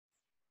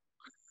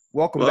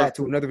Welcome Well, back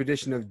to another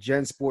edition of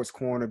Gen Sports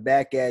Corner.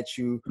 Back at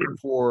you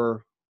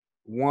for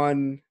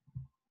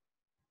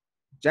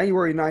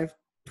January 9th,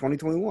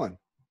 2021.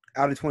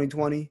 Out of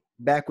 2020,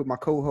 back with my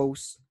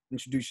co-host.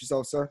 Introduce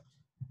yourself, sir.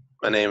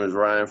 my name is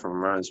Ryan from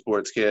Ryan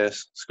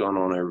Sportscast. What's going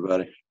on,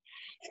 everybody?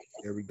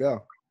 There we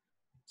go.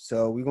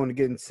 So we're going to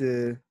get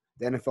into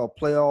the NFL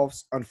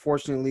playoffs.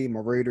 Unfortunately, my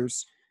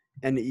Raiders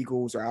and the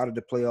Eagles are out of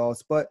the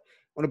playoffs. But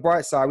on the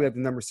bright side, we have the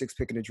number 6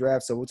 pick in the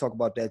draft, so we'll talk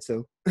about that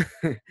too.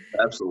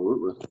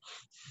 Absolutely.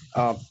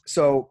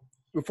 So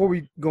before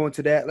we go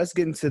into that, let's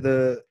get into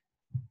the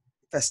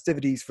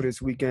festivities for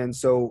this weekend.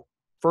 So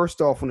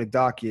first off on the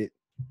docket,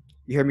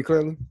 you hear me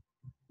clearly?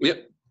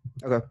 Yep.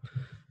 Okay.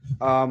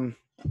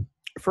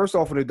 First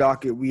off on the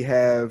docket, we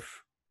have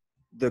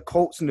the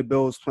Colts and the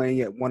Bills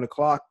playing at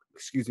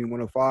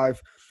 1:05.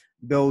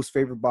 Bills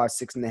favored by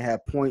 6.5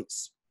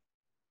 points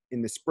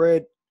in the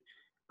spread.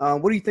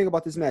 What do you think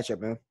about this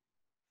matchup, man?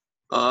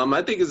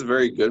 I think it's a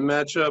very good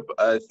matchup.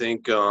 I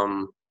think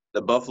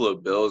the Buffalo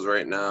Bills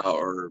right now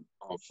are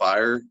on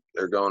fire.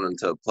 They're going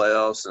into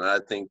playoffs, and I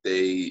think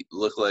they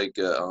look like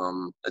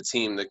a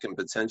team that can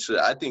potentially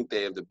 – I think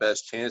they have the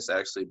best chance to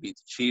actually beat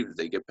the Chiefs if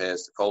they get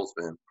past the Colts,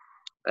 man.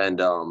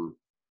 And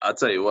I'll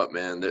tell you what,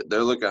 man,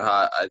 they're looking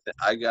hot.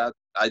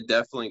 I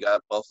definitely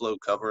got Buffalo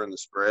covering the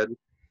spread,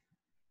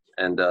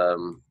 and I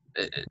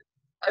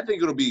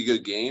think it'll be a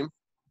good game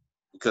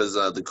because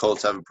the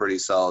Colts have a pretty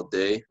solid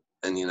day,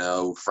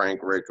 and Frank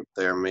Rick up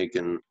there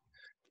making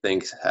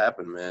things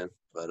happen, man.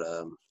 But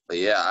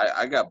yeah,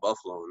 I got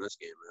Buffalo in this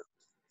game, man.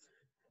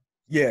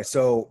 Yeah,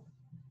 so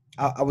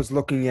I was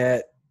looking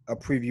at a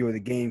preview of the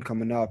game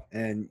coming up,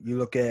 and you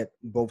look at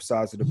both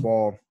sides of the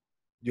ball.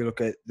 You look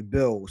at the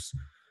Bills.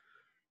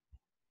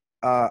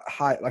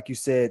 Like you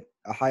said,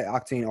 a high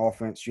octane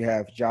offense. You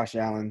have Josh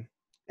Allen,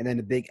 and then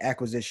the big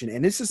acquisition.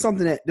 And this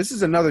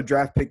is another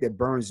draft pick that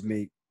burns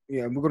me.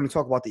 Yeah, and we're going to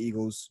talk about the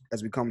Eagles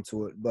as we come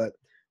to it, but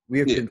we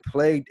have been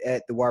plagued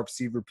at the wide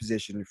receiver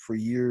position for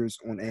years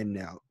on end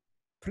now.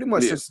 Pretty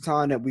much since the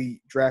time that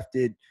we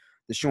drafted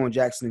Deshaun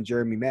Jackson and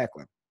Jeremy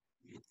Maclin.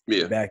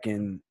 Yeah. Back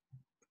in,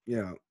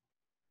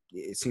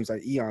 it seems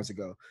like eons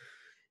ago.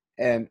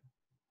 And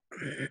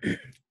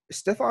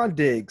Stephon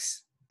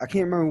Diggs, I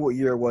can't remember what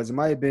year it was. It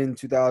might have been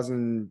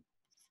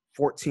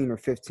 2014 or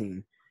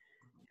 15.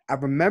 I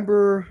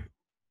remember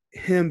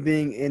him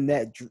being in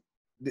the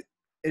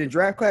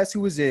draft class he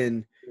was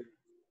in.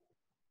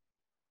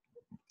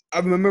 I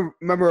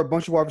remember a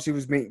bunch of wide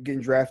receivers getting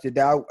drafted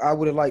that I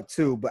would have liked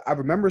too, but I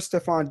remember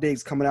Stephon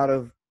Diggs coming out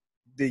of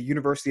the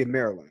University of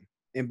Maryland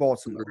in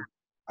Baltimore.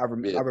 I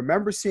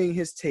remember seeing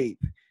his tape,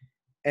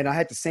 and I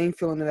had the same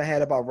feeling that I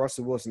had about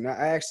Russell Wilson.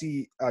 I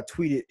actually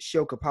tweeted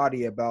Shil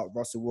Kapadia about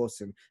Russell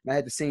Wilson, and I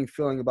had the same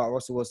feeling about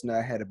Russell Wilson that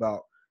I had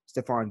about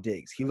Stephon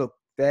Diggs. He looked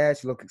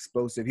fast. He looked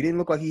explosive. He didn't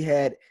look like he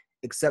had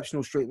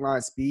exceptional straight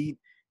line speed,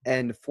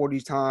 and the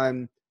 40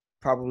 time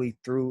probably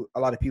threw a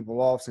lot of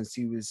people off since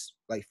he was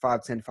like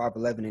 5'10",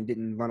 5'11", and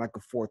didn't run like a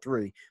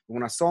 4.3. But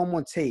when I saw him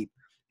on tape,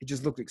 he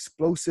just looked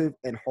explosive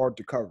and hard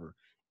to cover.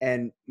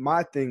 And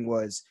my thing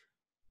was,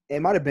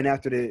 it might have been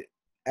after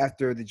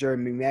the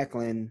Jeremy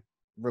Maclin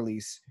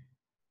release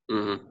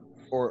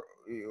or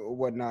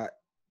whatnot.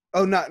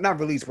 Oh, not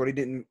release, but they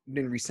didn't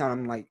re-sign him.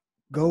 I'm like,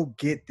 go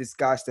get this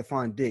guy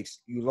Stephon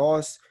Diggs. You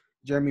lost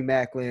Jeremy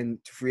Maclin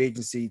to free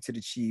agency to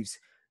the Chiefs.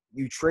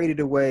 You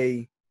traded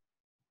away.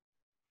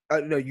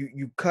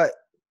 You cut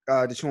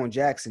Deshaun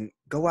Jackson.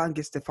 Go out and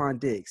get Stephon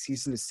Diggs.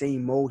 He's in the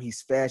same mode.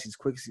 He's fast. He's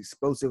quick. He's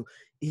explosive.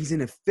 He's in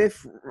the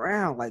 5th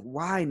round. Like,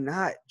 why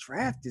not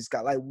draft this guy?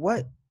 Like,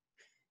 what?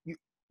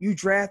 You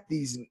draft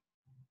these,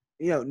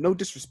 no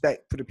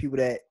disrespect for the people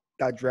that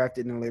got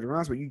drafted in the later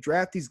rounds, but you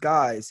draft these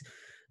guys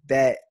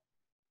that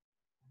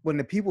when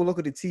the people look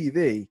at the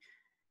TV,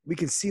 we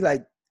can see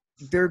like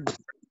they're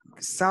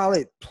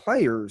solid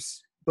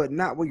players, but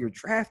not what you're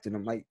drafting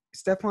them. Like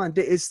Stephon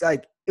Diggs, it's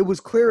like it was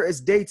clear as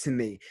day to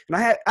me. And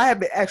I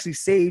have it actually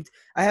saved.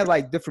 I had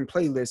like different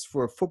playlists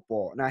for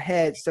football, and I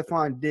had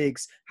Stephon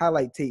Diggs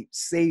highlight tape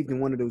saved in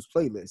one of those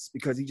playlists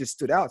because he just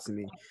stood out to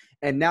me.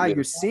 And now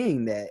you're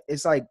seeing that.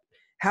 It's like,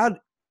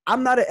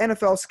 I'm not an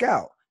NFL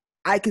scout.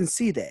 I can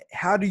see that.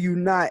 How do you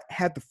not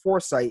have the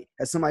foresight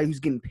as somebody who's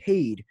getting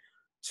paid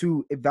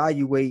to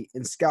evaluate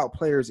and scout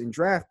players and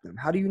draft them?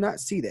 How do you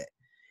not see that?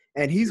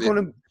 And he's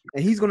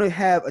gonna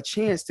have a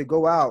chance to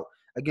go out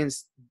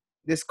against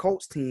this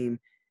Colts team,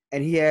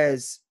 and he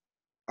has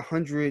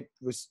 100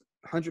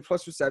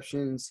 plus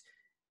receptions,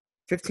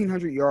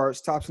 1,500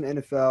 yards, tops in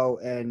the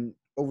NFL, and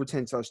over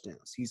 10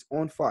 touchdowns. He's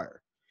on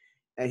fire,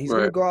 and he's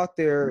gonna go out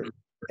there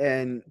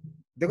and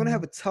they're going to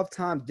have a tough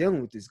time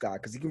dealing with this guy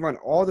because he can run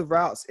all the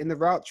routes in the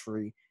route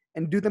tree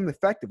and do them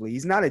effectively.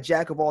 He's not a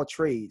jack of all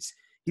trades.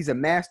 He's a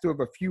master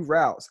of a few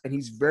routes, and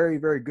he's very,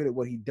 very good at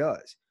what he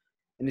does.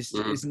 And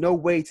there's no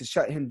way to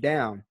shut him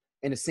down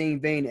in the same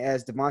vein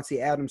as Devontae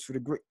Adams for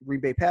the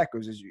Green Bay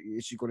Packers, as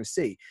you're going to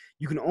see.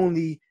 You can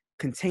only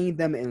contain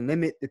them and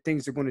limit the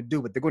things they're going to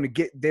do, but they're going to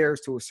get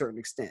theirs to a certain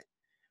extent.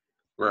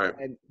 Right.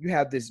 And you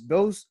have this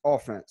Bills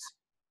offense,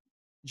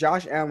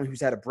 Josh Allen,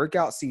 who's had a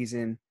breakout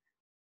season,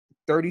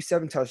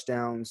 37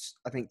 touchdowns,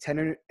 I think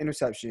 10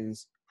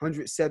 interceptions,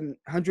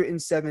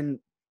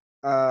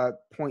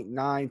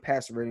 107.9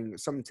 passer rating,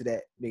 something to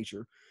that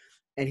nature.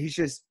 And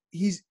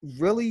he's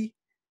really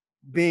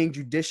being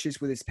judicious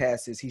with his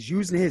passes. He's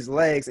using his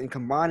legs and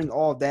combining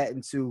all of that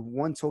into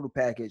one total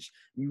package.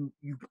 You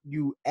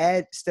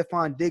add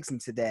Stephon Diggs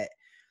into that,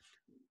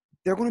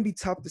 they're going to be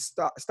tough to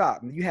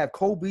stop. You have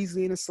Cole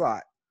Beasley in the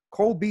slot.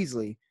 Cole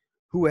Beasley,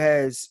 who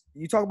has,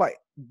 you talk about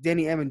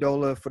Danny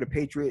Amendola for the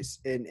Patriots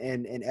and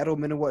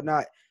Edelman and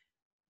whatnot.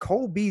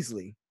 Cole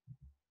Beasley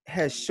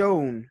has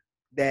shown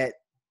that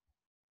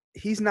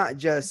he's not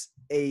just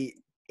a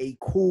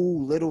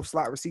cool little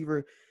slot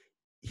receiver.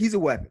 He's a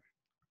weapon.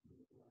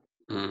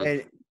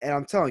 And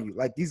I'm telling you,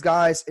 like these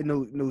guys in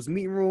those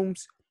meeting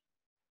rooms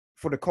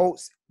for the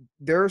Colts,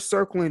 they're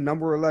circling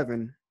number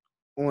 11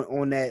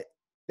 on that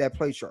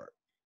play chart.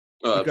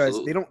 Oh, Because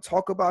absolutely. they don't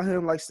talk about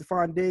him like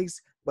Stephon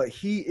Diggs, but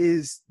he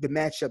is the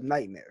matchup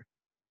nightmare,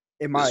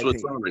 in my This is what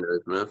opinion. Tommy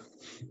is, man.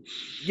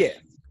 Yeah.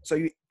 So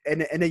you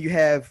and then you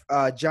have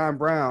John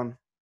Brown.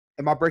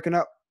 Am I breaking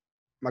up?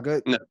 Am I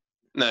good? No,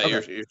 Okay.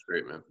 you're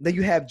straight, man. Then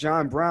you have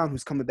John Brown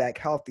who's coming back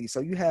healthy. So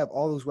you have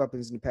all those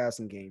weapons in the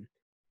passing game.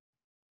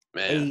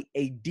 Man,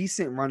 A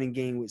decent running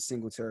game with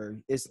Singletary.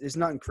 It's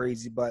nothing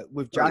crazy, but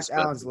with not Josh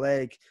expected. Allen's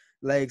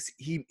legs,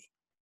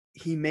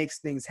 he makes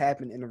things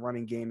happen in the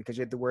running game because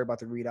you have to worry about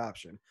the read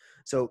option.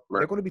 So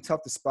Right. they're going to be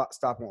tough to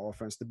stop on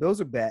offense. The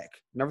Bills are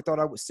back. Never thought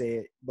I would say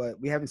it, but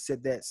we haven't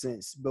said that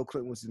since Bill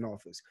Clinton was in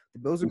office. The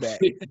Bills are back.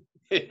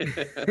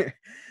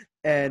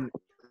 And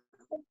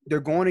they're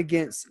going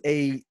against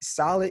a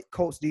solid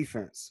Colts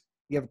defense.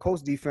 You have a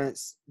Colts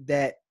defense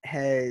that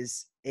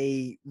has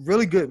a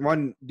really good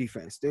run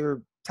defense.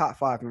 They're top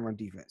 5 in run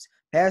defense.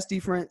 Pass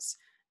defense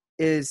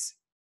is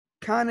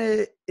kind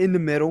of in the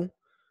middle.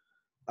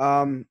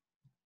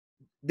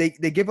 They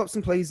give up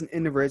some plays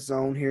in the red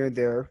zone here and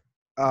there.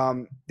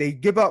 They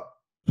give up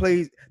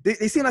plays.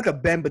 They seem like a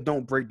bend but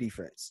don't break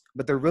defense,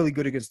 but they're really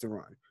good against the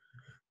run.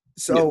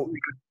 So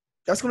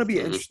that's going to be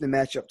an interesting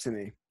matchup to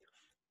me.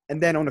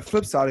 And then on the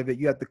flip side of it,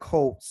 you have the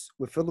Colts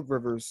with Phillip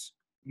Rivers.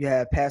 You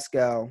have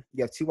Pascal.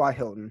 You have T.Y.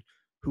 Hilton,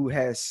 who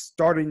has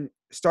started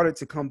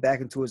to come back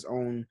into his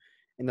own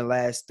in the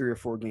last 3 or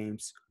 4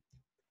 games.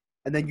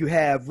 And then you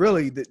have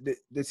really the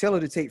tail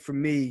of the tape for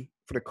me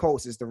for the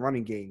Colts is the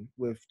running game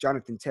with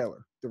Jonathan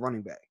Taylor, the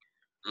running back.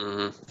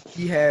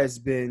 He has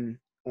been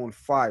on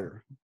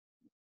fire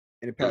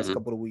in the past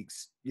couple of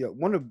weeks. You know,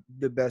 one of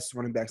the best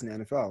running backs in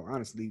the NFL,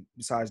 honestly,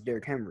 besides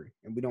Derrick Henry.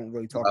 And we don't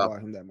really talk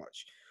about him that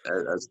much.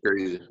 That's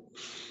crazy.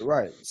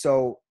 Right.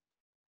 So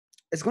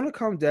it's going to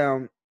come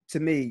down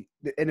to me,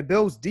 and the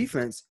Bills'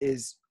 defense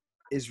is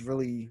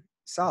really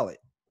solid.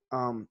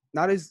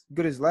 Not as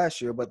good as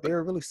last year, but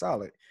they're really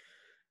solid.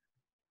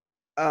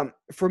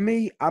 For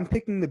me, I'm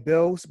picking the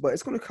Bills, but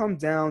it's going to come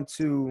down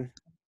to,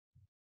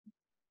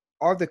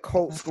 are the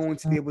Colts going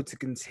to be able to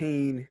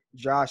contain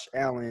Josh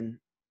Allen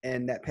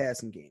and that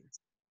passing game?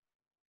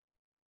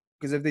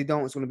 Because if they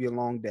don't, it's going to be a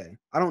long day.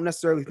 I don't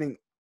necessarily think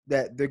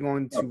that they're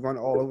going to run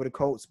all over the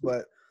Colts,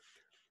 but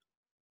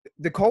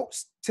the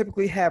Colts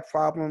typically have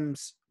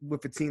problems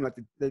with a team like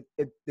the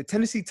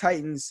Tennessee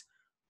Titans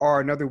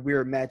are another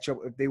weird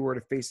matchup if they were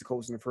to face the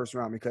Colts in the first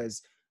round,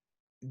 because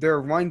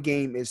their run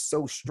game is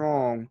so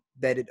strong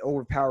that it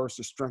overpowers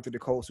the strength of the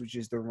Colts, which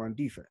is their run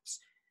defense.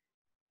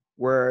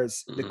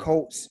 Whereas the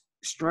Colts'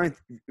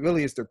 strength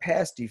really is their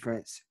pass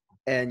defense,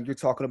 and you're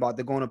talking about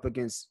they're going up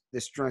against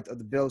the strength of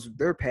the Bills with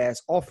their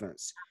pass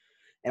offense.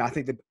 And I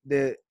think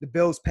the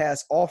Bills'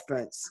 pass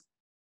offense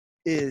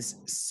is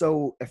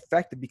so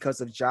effective because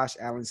of Josh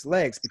Allen's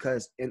legs,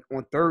 because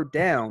on third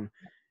down,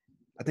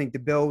 I think the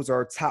Bills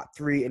are top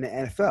 3 in the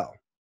NFL.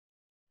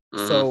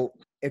 So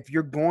if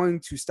you're going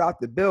to stop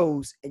the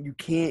Bills and you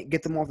can't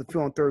get them off the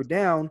field on third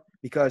down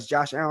because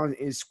Josh Allen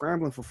is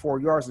scrambling for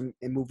 4 yards and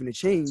moving the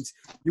chains,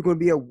 you're going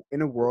to be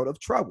in a world of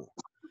trouble.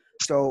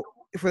 So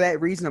for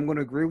that reason, I'm going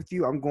to agree with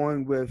you. I'm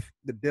going with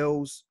the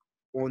Bills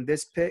on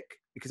this pick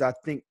because I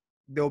think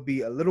they'll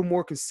be a little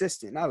more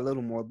consistent. Not a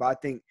little more, but I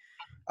think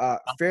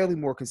fairly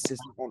more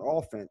consistent on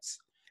offense.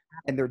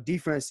 And their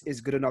defense is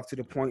good enough to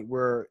the point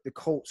where the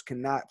Colts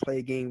cannot play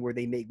a game where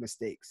they make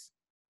mistakes.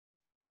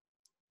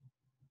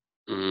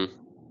 Yeah,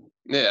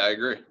 I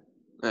agree.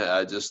 Yeah,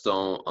 I just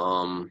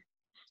don't.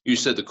 You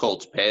said the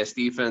Colts' pass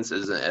defense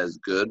isn't as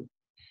good.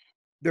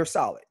 They're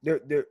solid.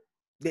 They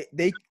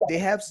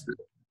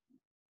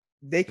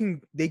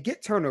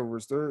get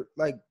turnovers. They're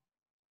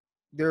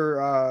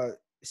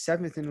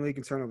 7th in the league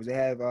in turnovers. They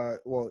have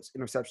it's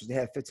interceptions. They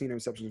have 15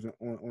 interceptions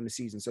on the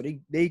season, so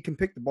they can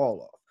pick the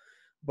ball off.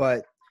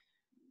 But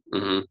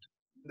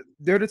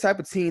they're the type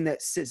of team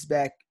that sits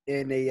back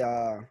in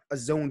a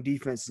zone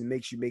defense and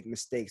makes you make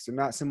mistakes. They're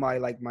not somebody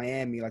like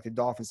Miami, like the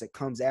Dolphins, that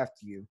comes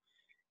after you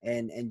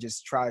and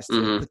just tries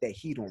to put that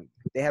heat on you.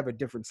 They have a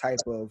different type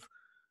of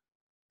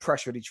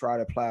pressure they try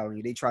to apply on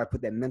you. They try to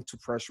put that mental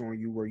pressure on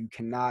you where you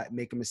cannot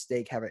make a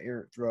mistake, have an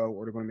errant throw,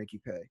 or they're going to make you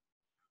pay.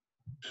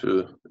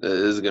 Sure.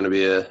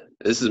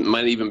 This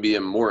might even be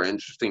a more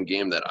interesting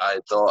game that I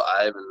thought.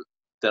 I haven't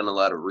done a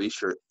lot of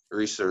research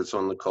research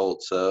on the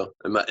Colts, so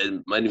it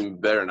might even be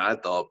better than I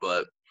thought.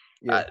 But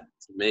Yeah, to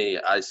me,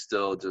 I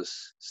still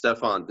just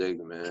Stephon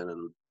Diggs, man,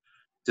 and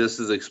just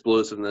his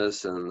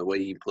explosiveness and the way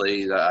he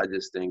plays. I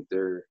just think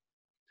they're.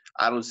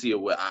 I don't see a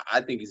way.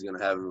 I think he's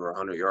gonna have over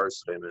 100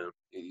 yards today, man.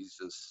 He's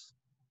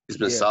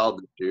been yeah,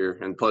 solid this year,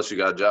 and plus you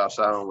got Josh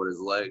Allen with his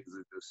legs.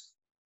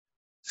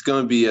 It's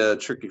going to be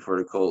tricky for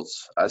the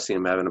Colts. I see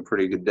him having a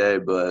pretty good day,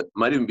 but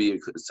might even be.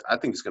 I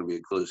think it's going to be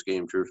a close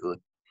game, truthfully.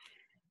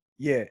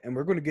 yeah. And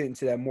we're going to get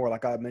into that more.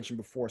 Like I mentioned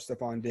before,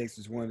 Stephon Diggs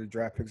was one of the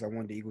draft picks I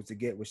wanted the Eagles to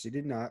get, which they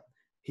did not.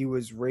 He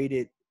was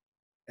rated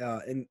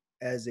in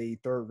as a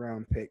third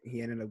round pick.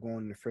 He ended up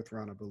going in the fifth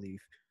round, I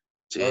believe,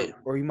 Damn.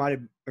 or he might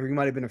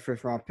have been a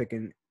fifth round pick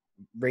and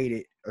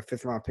rated a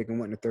fifth round pick and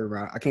went in the third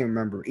round. I can't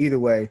remember. Either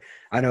way,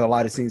 I know a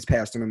lot of teams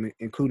passed on him,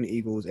 including the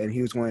Eagles, and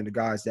he was one of the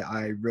guys that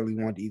I really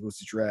wanted the Eagles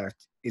to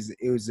draft.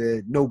 It was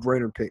a no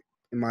brainer pick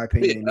in my Yeah,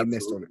 opinion, and they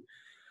missed on absolutely.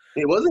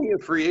 He wasn't he a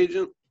free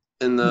agent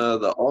in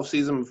the off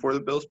season before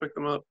the Bills picked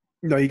him up?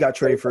 it. No, he got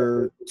traded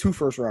for 2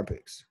 first round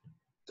picks.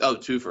 Oh,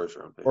 2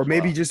 first-round Or picks.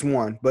 maybe Wow. just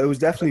one, but it was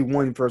definitely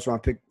one first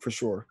round pick for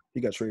sure.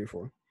 He got traded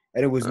for,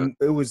 and it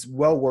was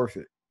well worth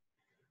it.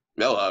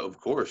 No, of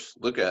course.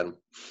 Look at him.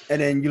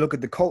 And then you look at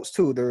the Colts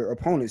too; their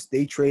opponents.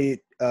 They traded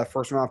a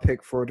first round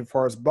pick for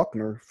DeForest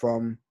Buckner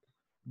from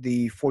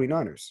the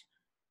 49ers,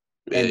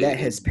 and that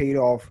Yeah, has paid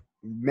off oh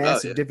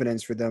massive yeah.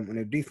 dividends for them on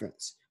their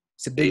defense.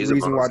 It's a Yeah, big he's a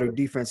reason why their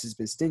monster. defense has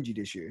been stingy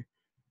this year.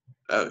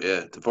 Oh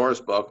yeah,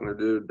 DeForest Buckner,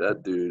 dude.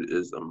 That dude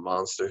is a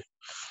monster.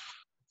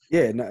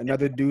 Yeah,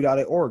 another dude out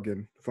of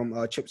Oregon from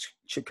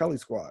Chip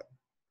Kelly's squad,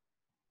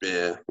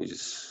 Yeah,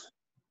 he's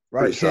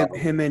right? pretty solid.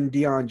 Him and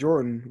Deion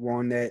Jordan were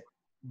on that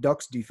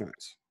Ducks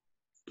defense.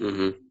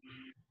 Mm-hmm.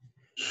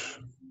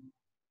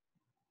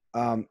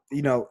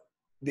 You know,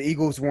 the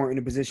Eagles weren't in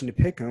a position to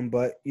pick him,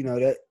 but you know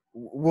that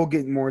we'll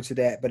get more into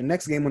that. But the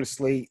next game on the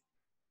slate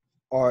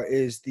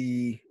is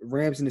the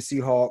Rams and the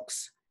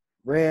Seahawks.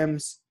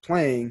 Rams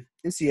playing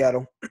in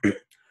Seattle.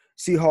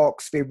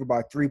 Seahawks favored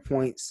by 3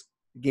 points.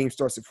 The game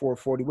starts at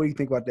 4:40. What do you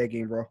think about that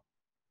game, bro?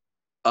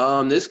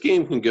 This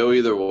game can go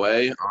either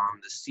way.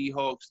 The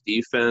Seahawks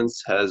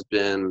defense has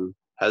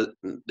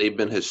they've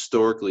been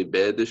historically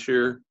bad this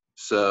year.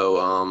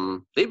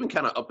 So they've been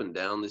kind of up and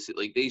down this.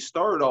 Like they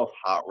started off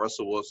hot.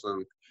 Russell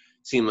Wilson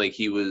seemed like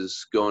he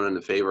was going in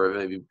the favor of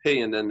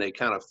MVP, and then they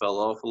kind of fell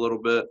off a little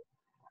bit.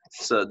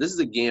 So this is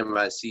a game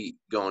I see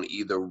going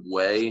either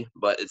way,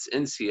 but it's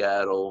in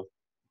Seattle.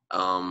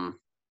 Um,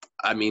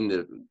 I mean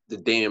the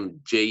damn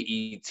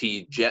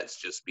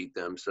Jets just beat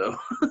them. So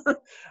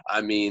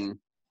I mean.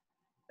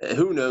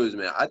 Who knows,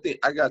 man? I think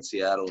I got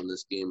Seattle in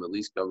this game, at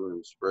least covering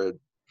the spread.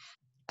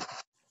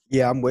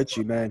 Yeah, I'm with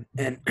you, man.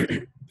 And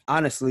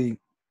honestly,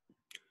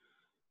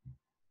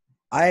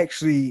 I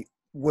actually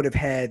would have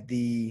had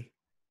the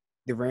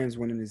Rams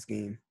winning this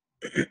game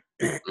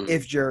Mm.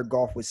 if Jared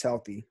Goff was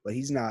healthy, but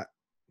he's not.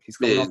 He's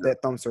Yeah, coming off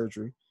that thumb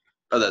surgery.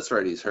 oh, that's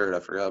right. He's hurt. I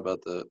forgot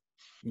about that.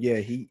 Yeah,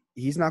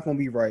 he's not going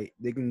to be right.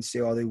 They can say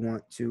all they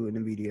want to in the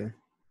media,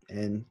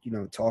 and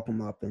talk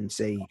him up and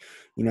say,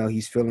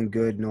 he's feeling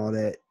good and all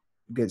that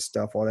good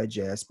stuff, all that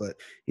jazz. But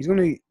he's going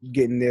to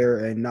get in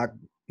there and not.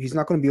 He's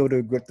not going to be able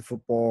to grip the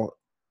football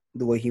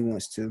the way he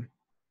wants to.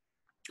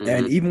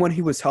 And Mm-hmm. even when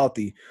he was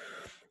healthy,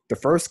 the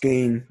first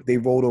game they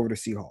rolled over the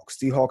Seahawks.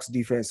 Seahawks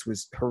defense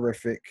was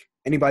horrific.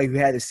 Anybody who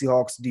had the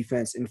Seahawks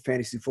defense in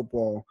fantasy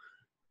football,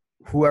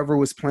 whoever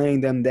was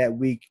playing them that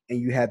week and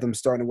you had them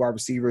starting a wide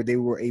receiver, they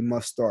were a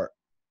must start,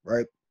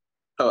 right?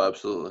 Oh,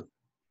 absolutely.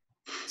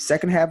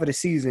 Second half of the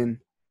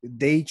season,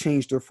 they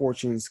changed their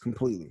fortunes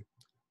completely.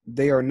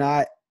 They are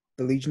not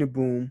the Legion of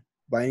Boom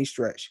by any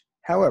stretch.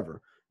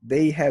 However,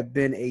 they have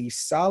been a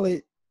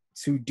solid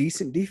to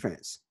decent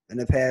defense in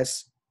the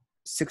past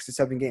 6 to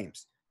 7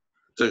 games.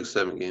 6,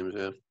 7 games,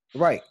 yeah.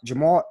 Right.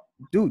 Jamal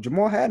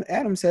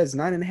Adams has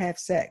 9.5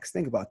 sacks.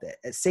 Think about that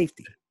at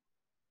safety.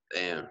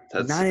 Damn,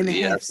 Nine and a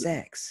yeah, half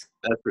sacks.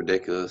 that's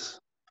ridiculous.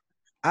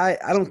 I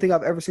don't think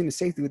I've ever seen a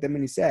safety with that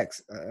many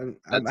sacks.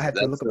 I That's have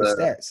to look that's up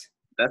his stats.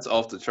 that's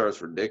off the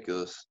charts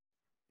ridiculous.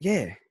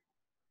 Yeah.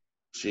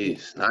 Yeah.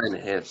 Jeez,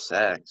 9.5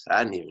 sacks.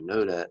 I didn't even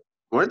know that.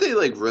 Weren't they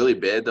like really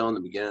bad though in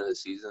the beginning of the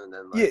season? And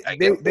then Yeah, like I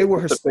guess they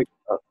were to pick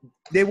up.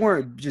 they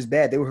weren't just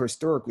bad, they were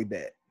historically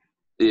bad.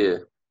 Yeah.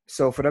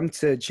 So for them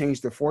to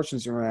change their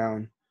fortunes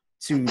around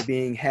to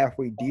being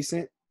halfway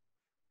decent,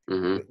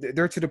 Mm-hmm.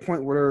 they're to the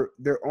point where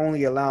they're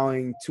only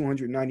allowing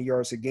 290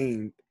 yards a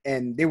game,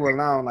 and they were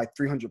allowing like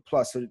 300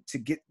 plus. So to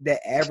get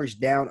that average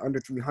down under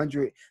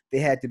 300, they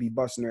had to be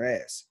busting their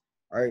ass.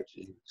 All right.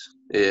 Jeez.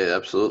 Yeah,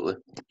 absolutely.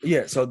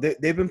 Yeah. So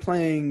they've been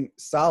playing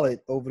solid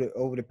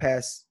over the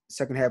past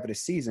second half of the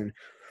season,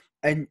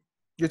 and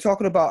you're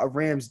talking about a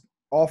Rams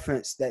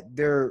offense that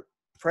they're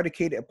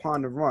predicated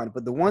upon the run.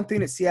 But the one thing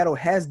that Seattle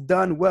has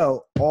done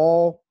well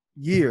all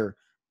year,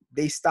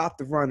 they stopped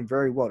the run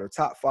very well. They're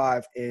top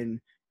 5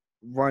 in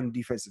run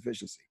defense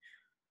efficiency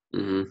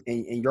Mm-hmm.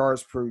 and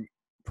yards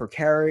per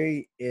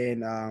carry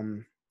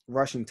and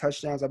rushing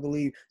touchdowns, I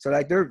believe. So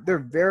like they're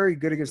very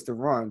good against the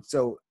run.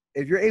 So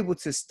if you're able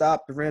to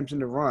stop the Rams in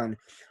the run,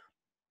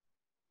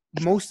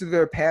 most of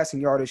their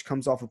passing yardage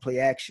comes off of play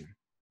action,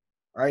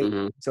 right?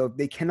 Mm-hmm. So if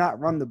they cannot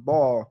run the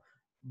ball,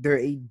 they're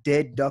a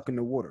dead duck in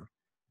the water.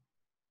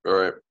 All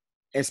right.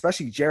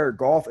 Especially Jared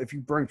Goff, if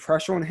you bring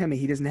pressure on him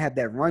and he doesn't have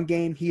that run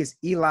game, he is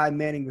Eli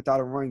Manning without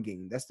a run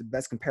game. That's the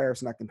best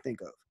comparison I can think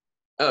of.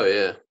 Oh,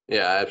 yeah.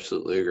 Yeah, I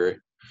absolutely agree.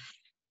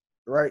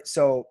 Right?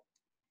 So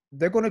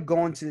they're going to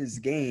go into this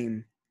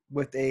game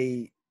with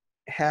a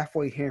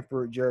halfway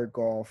hampered Jared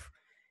Goff,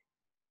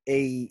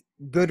 a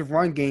good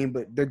run game,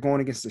 but they're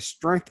going against the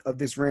strength of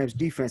this Rams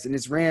defense. And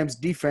this Rams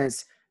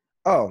defense,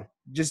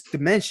 just to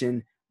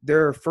mention,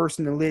 they're first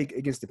in the league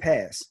against the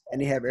pass, and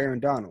they have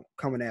Aaron Donald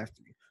coming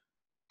after you.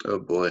 Oh,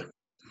 boy.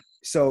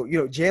 So,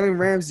 Jalen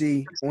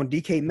Ramsey on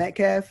DK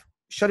Metcalf,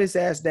 shut his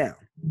ass down.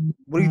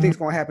 What do you think is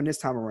going to happen this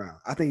time around?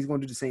 I think he's going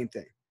to do the same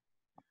thing.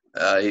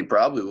 He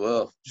probably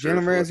will.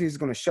 Jalen Ramsey is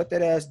going to shut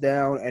that ass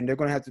down, and they're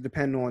going to have to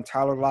depend on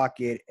Tyler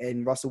Lockett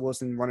and Russell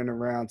Wilson running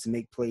around to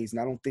make plays.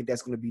 And I don't think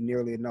that's going to be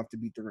nearly enough to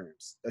beat the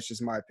Rams. That's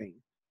just my opinion.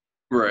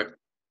 Right.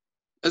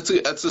 That's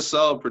a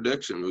solid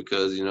prediction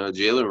because,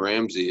 Jalen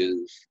Ramsey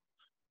is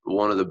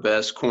one of the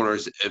best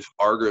corners, if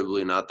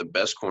arguably not the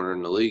best corner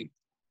in the league.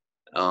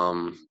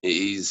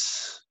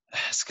 It's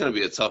going to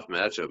be a tough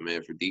matchup,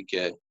 man, for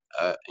DK.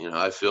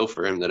 I feel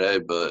for him today,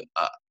 but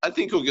I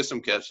think he'll get some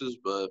catches,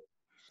 but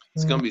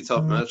it's going to be a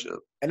tough matchup.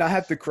 And I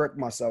have to correct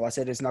myself. I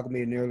said it's not going to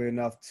be nearly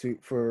enough to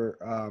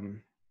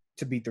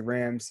beat the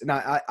Rams. And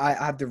I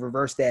have to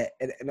reverse that,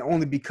 and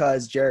only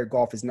because Jared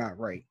Goff is not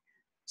right.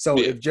 So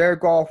if Jared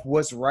Goff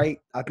was right,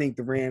 I think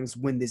the Rams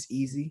win this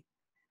easy.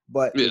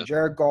 But with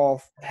Jared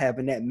Goff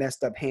having that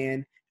messed up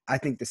hand, I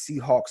think the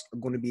Seahawks are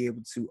going to be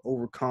able to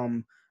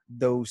overcome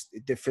those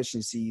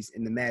deficiencies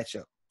in the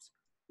matchup.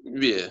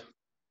 Yeah.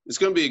 It's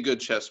going to be a good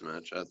chess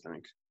match, I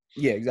think.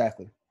 Yeah,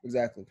 exactly.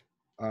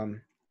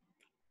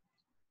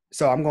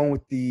 So I'm going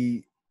with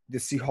the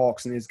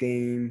Seahawks in this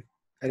game,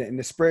 and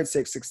the spread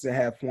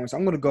 6.5 points.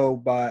 I'm going to go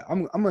by.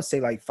 I'm going to say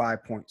like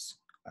 5 points.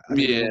 I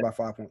think we'll go by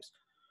 5 points.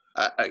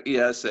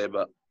 I say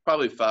about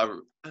probably 5,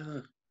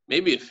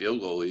 maybe a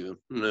field goal even.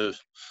 Who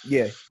knows?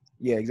 Yeah,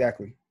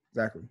 exactly.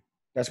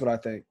 That's what I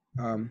think.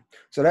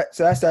 So that's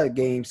that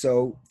game.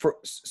 So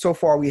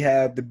far we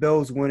have the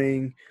Bills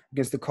winning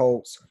against the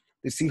Colts.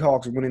 The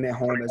Seahawks are winning at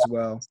home as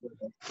well.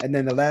 And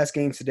then the last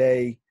game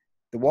today,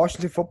 the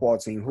Washington football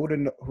team, who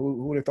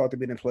would have thought they'd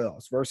been in the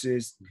playoffs,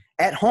 versus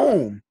at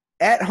home,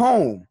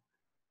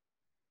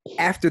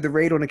 after the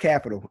raid on the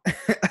Capitol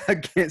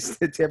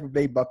against the Tampa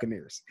Bay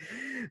Buccaneers.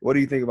 What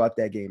do you think about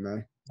that game,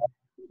 man?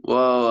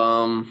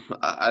 Well,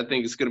 I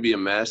think it's going to be a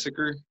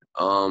massacre.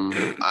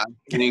 I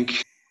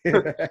think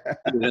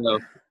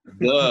the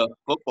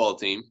football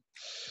team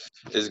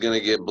is going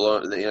to get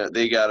blown.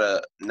 They got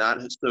a not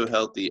so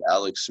healthy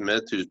Alex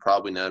Smith, who's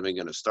probably not even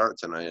going to start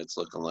tonight. It's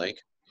looking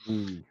like,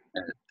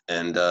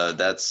 and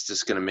that's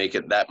just going to make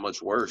it that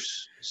much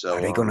worse. So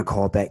are they going to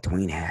call back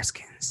Dwayne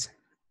Haskins?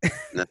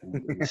 No.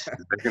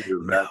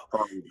 No.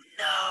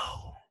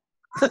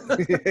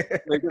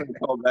 They're going to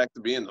call back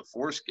to being the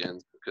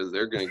foreskins because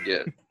they're going to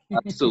get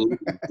absolutely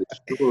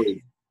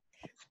destroyed.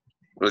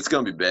 But it's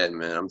going to be bad,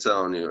 man. I'm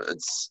telling you.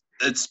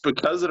 It's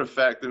because of the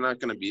fact they're not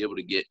going to be able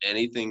to get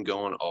anything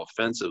going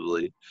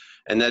offensively.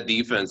 And that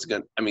defense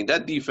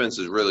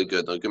is really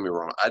good. Don't get me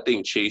wrong. I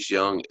think Chase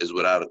Young is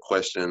without a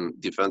question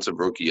defensive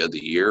rookie of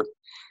the year.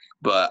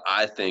 But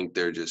I think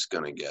they're just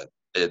going to get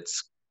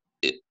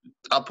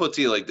I'll put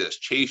to you like this.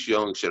 Chase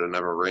Young should have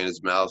never ran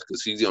his mouth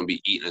because he's going to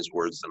be eating his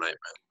words tonight,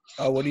 man.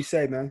 Oh, what did he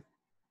say, man?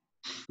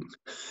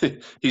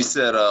 He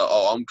said,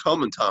 I'm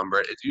coming, Tom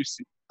Brady. Did you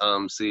see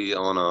on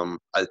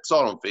I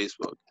saw it on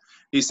Facebook.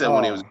 He said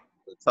when he was in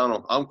the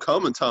tunnel, I'm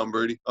coming, Tom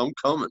Brady. I'm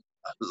coming.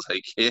 I was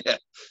like, yeah,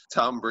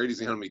 Tom Brady's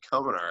going to be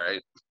coming, all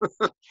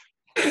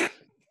right.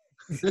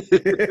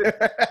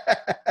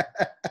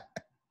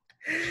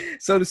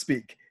 So to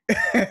speak.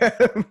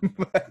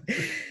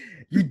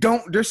 You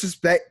don't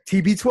disrespect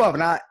TB12.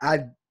 And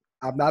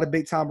I'm not a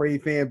big Tom Brady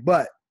fan,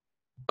 but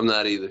I'm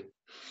not either.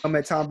 I'm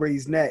at Tom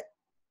Brady's neck.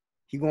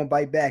 He gonna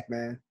bite back,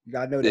 man. You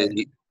gotta know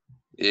that.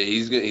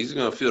 He's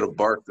gonna feel the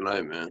bark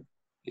tonight, man.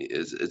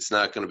 It's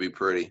not gonna be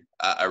pretty.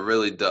 I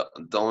really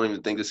don't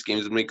even think this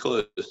game's gonna be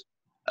close.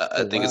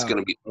 I think it's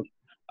gonna be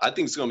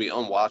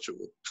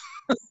unwatchable.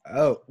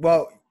 Oh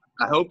well.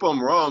 I hope I'm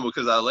wrong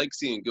because I like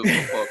seeing good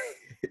football.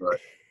 But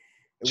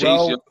Chase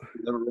Young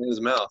never ran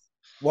his mouth.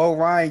 Well,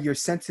 Ryan, your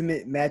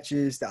sentiment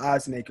matches the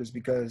odds makers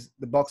because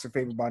the Bucs are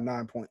favored by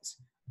 9 points.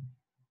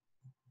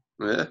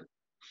 Yeah.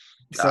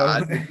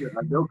 So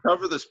they'll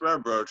cover the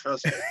spread, bro.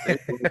 Trust me.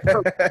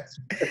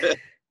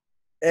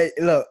 Hey,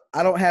 look,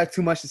 I don't have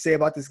too much to say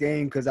about this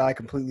game because I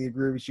completely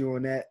agree with you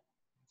on that.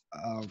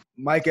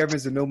 Mike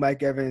Evans or no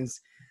Mike Evans,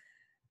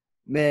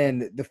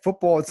 man, the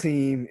football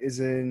team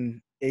is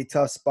in a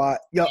tough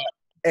spot.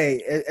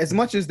 Hey, as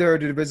much as they're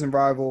the division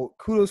rival,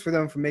 kudos for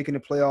them for making the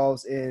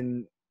playoffs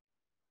in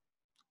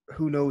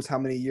who knows how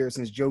many years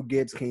since Joe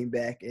Gibbs came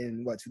back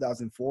in,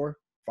 2004,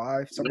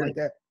 5, something like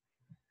that?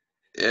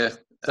 Yeah.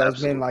 So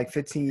it's been like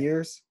 15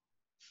 years.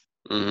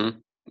 Mm-hmm.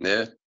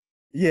 Yeah.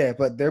 Yeah,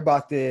 but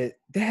they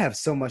have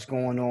so much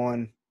going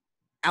on.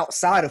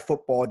 outside of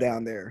football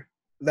down there,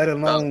 let Oh,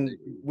 alone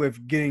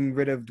with getting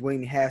rid of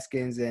Dwayne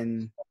Haskins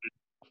and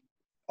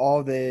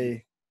all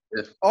the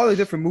yeah. all the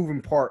different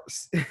moving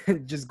parts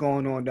just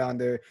going on down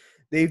there.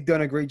 They've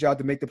done a great job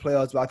to make the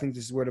playoffs, but I think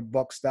this is where the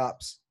buck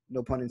stops.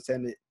 No pun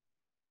intended.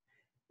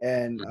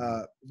 And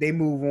they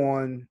move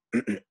on.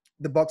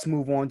 The Bucks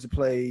move on to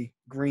play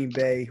Green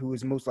Bay, who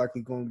is most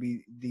likely going to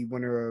be the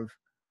winner of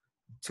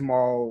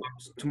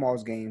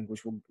tomorrow's game,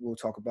 which we'll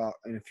talk about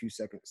in a few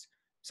seconds.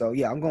 So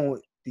yeah, I'm going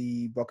with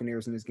the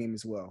Buccaneers in this game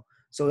as well.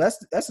 So that's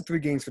the 3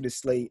 games for this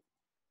slate.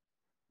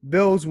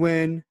 Bills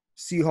win.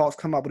 Seahawks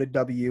come out with a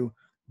W.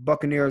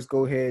 Buccaneers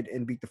go ahead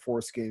and beat the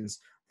Foreskins.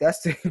 That's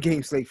the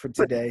game slate for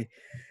today.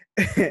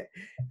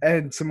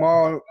 And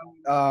tomorrow,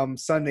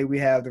 Sunday, we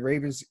have the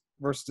Ravens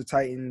versus the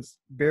Titans,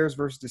 Bears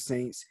versus the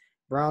Saints,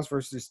 Browns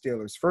versus the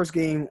Steelers. First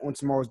game on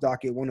tomorrow's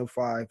docket,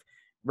 105.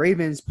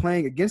 Ravens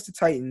playing against the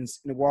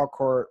Titans in the wild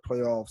card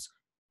playoffs.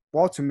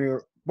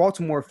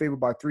 Baltimore favored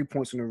by 3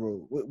 points on the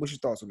road. What's your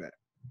thoughts on that?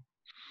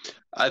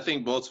 I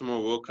think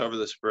Baltimore will cover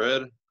the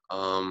spread.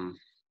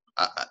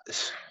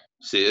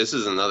 See, this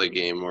is another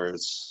game where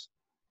this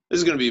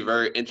is going to be a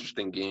very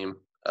interesting game.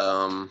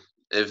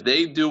 If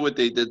they do what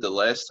they did the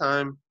last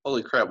time,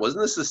 holy crap,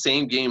 wasn't this the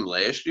same game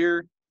last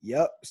year?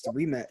 Yep, it's the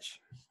rematch.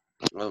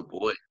 Oh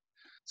boy,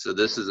 so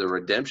this is a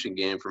redemption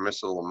game for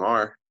Mr.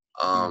 Lamar.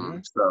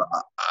 So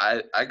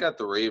I got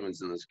the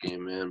Ravens in this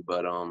game, man.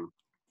 But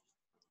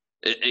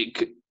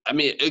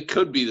it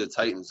could be the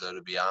Titans though,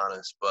 to be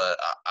honest. But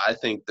I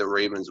think the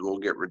Ravens will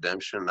get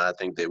redemption. I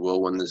think they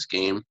will win this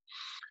game.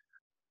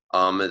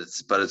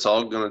 It's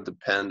all going to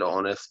depend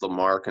on if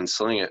Lamar can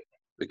sling it.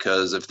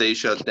 Because if they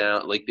shut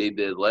down like they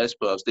did last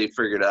playoffs, they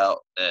figured out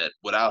that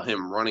without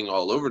him running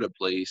all over the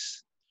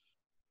place,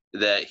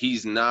 that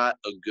he's not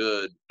a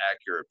good,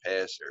 accurate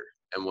passer.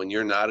 And when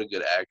you're not a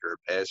good, accurate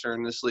passer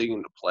in this league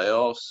in the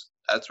playoffs,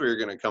 that's where you're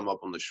going to come up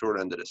on the short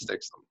end of the stick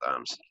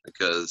sometimes.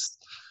 Because,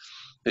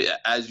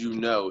 as you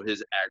know,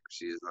 his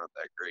accuracy is not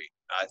that great.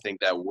 I think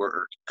that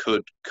work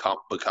could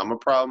become a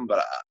problem,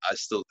 but I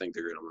still think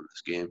they're going to win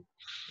this game.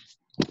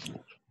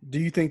 Do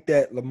you think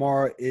that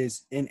Lamar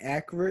is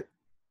inaccurate?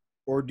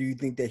 Or do you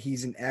think that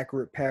he's an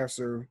accurate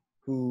passer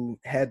who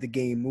had the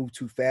game move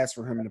too fast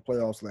for him in the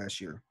playoffs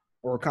last year?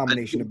 Or a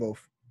combination of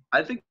both?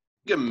 I think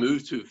it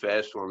moved too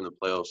fast for him in the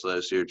playoffs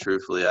last year,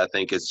 truthfully. I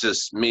think it's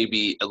just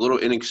maybe a little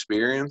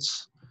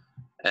inexperience.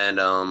 And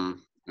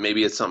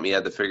maybe it's something he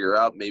had to figure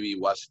out. Maybe he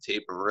watched the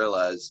tape and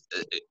realized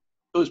it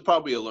was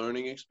probably a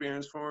learning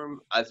experience for him.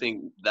 I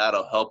think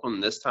that'll help him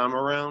this time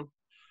around.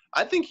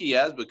 I think he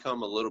has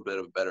become a little bit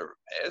of a better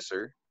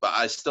passer, but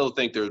I still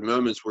think there's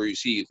moments where you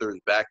see he throws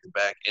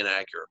back-to-back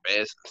inaccurate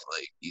passes.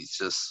 Like,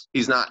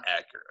 he's not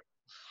accurate.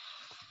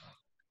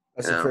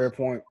 That's a fair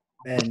point.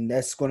 And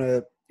that's going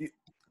to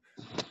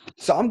 –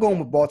 so I'm going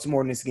with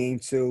Baltimore in this game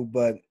too,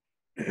 but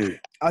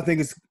I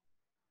think it's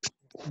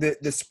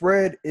the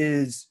spread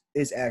is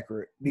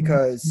accurate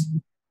because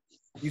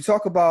you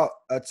talk about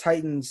a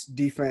Titans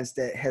defense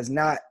that has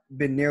not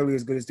been nearly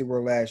as good as they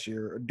were last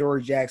year.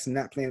 Dory Jackson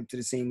not playing up to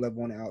the same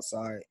level on the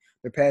outside.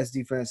 Their pass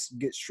defense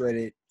gets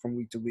shredded from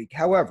week to week.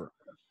 However,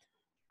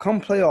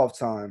 come playoff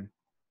time,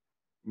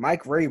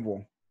 Mike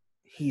Vrabel,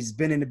 he's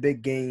been in the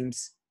big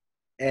games,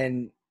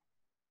 and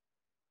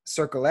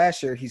circa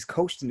last year, he's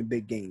coached in the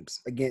big games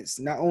against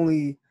not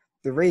only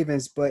the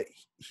Ravens, but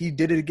he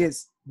did it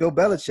against Bill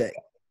Belichick.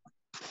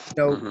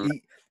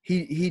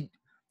 He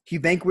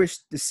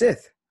vanquished the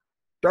Sith.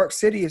 Dark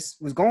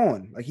Sidious was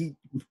gone. Like he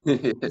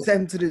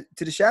sent him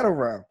to the Shadow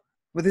Realm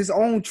with his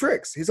own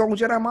tricks, his own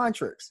Jedi mind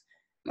tricks.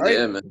 Right?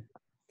 Yeah, man.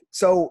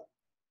 So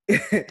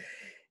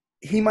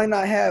he might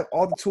not have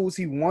all the tools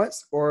he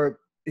wants, or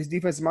his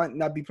defense might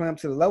not be playing up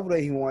to the level that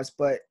he wants,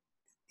 but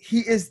he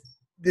is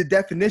the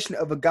definition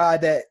of a guy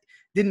that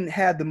didn't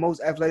have the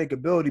most athletic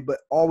ability, but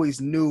always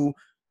knew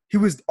he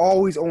was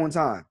always on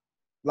time,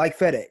 like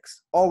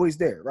FedEx, always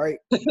there, right?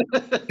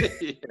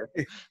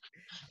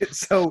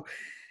 So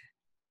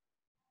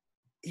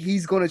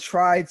he's going to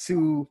try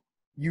to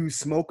use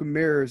smoke and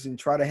mirrors and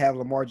try to have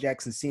Lamar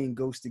Jackson seeing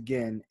ghost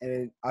again.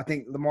 And I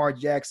think Lamar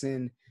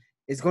Jackson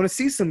is going to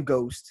see some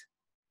ghost,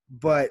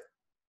 but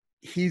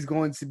he's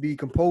going to be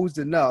composed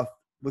enough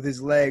with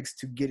his legs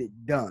to get it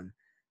done.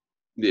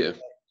 Yeah.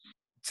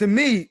 To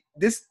me,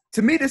 this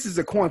is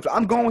a coin flip.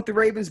 I'm going with the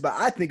Ravens, but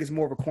I think it's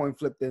more of a coin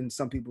flip than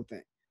some people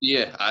think.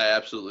 Yeah, I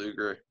absolutely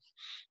agree.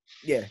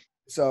 Yeah.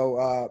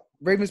 So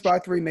Ravens by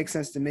 3 makes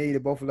sense to me. They're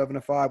both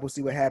 11-5. We'll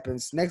see what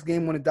happens. Next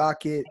game on the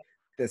docket,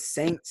 the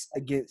Saints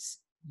against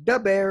the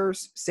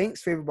Bears.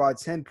 Saints favored by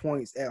 10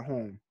 points at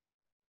home.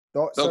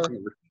 Thoughts, sir?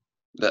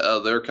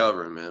 They're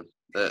covering, man.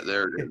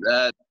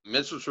 That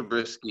Mitchell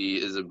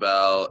Trubisky is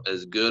about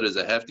as good as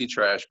a hefty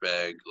trash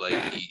bag.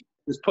 Like,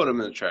 just put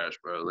him in the trash,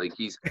 bro. Like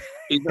he's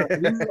all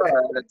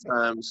right at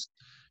times.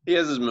 He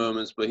has his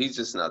moments, but he's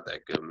just not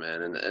that good,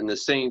 man. And the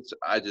Saints,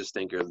 I just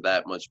think, are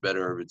that much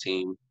better of a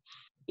team.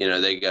 You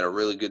know, they got a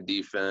really good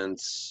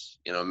defense.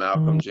 You know,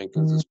 Malcolm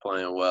Jenkins is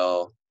playing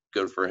well.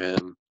 Good for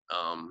him.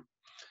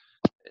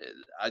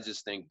 I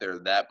just think they're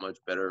that much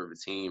better of a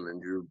team,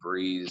 and Drew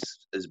Brees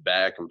is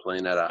back and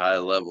playing at a high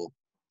level.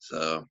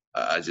 So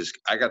I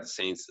got the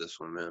Saints this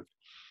one, man.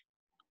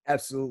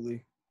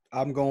 Absolutely.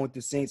 I'm going with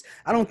the Saints.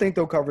 I don't think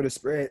they'll cover the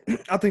spread.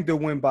 I think they'll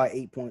win by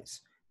 8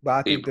 points, but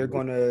I think they're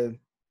going to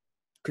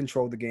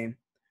control the game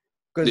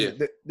because Yeah,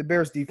 the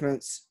Bears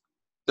defense,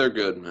 they're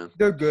good, man.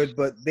 they're good,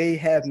 but they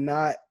have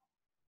not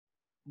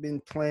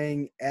been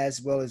playing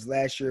as well as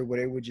last year where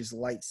they were just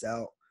lights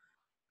out.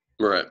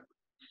 Right.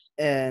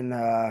 And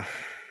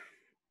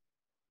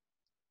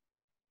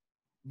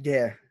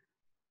yeah,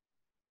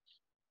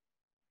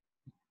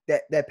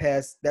 that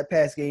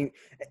pass game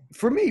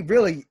for me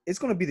really it's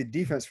going to be the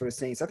defense for the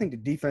Saints. I think the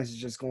defense is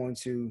just going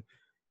to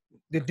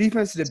the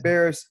defense of the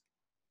Bears.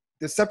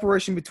 The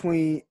separation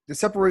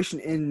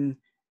in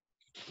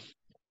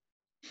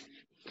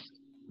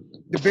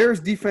the Bears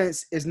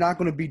defense is not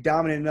going to be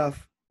dominant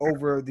enough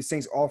over the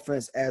Saints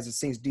offense as the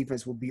Saints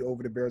defense will be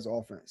over the Bears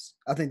offense.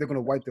 I think they're going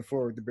to wipe the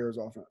floor with the Bears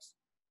offense.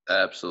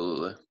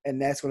 Absolutely.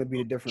 And that's going to be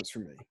the difference for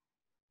me.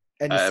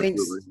 And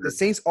Absolutely. the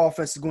Saints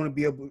offense is going to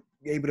be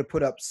able to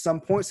put up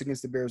some points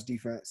against the Bears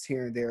defense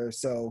here and there.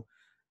 So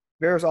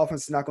Bears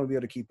offense is not going to be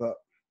able to keep up.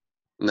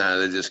 No,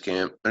 they just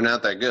can't. They're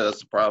not that good. That's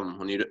the problem.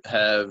 When you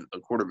have a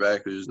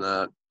quarterback who's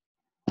not,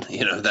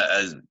 that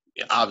as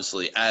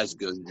obviously as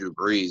good as Drew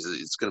Brees,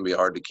 it's going to be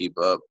hard to keep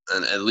up.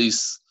 And at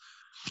least,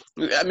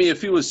 I mean,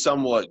 if he was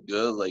somewhat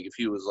good, like if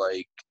he was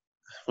like,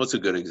 what's a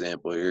good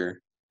example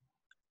here?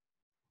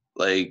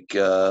 Like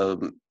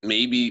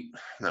maybe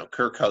no,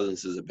 Kirk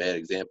Cousins is a bad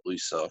example. He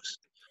sucks.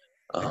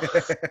 Like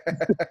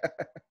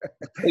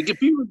if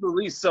he was at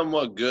least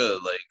somewhat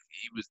good, like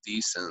he was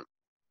decent,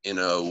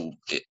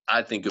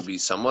 I think it'd be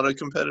somewhat a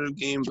competitive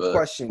game. But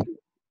question: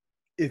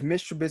 if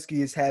Mitch Trubisky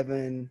is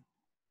having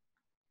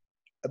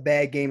a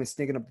bad game and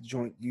stinking up the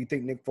joint, do you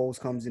think Nick Foles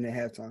comes in at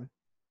halftime?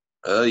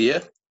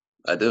 Yeah,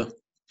 I do.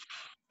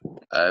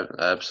 I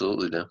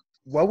absolutely do.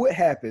 What would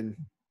happen?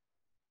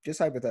 Just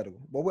hypothetical.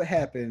 What would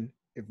happen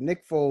if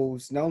Nick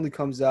Foles not only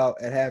comes out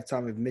at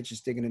halftime if Mitch is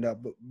sticking it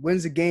up, but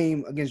wins a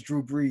game against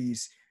Drew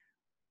Brees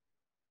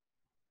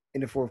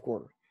in the fourth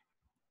quarter?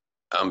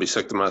 I'm be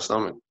sick to my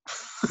stomach.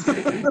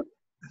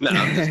 No,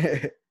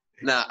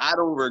 I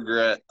don't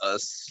regret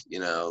us,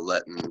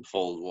 letting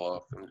Foles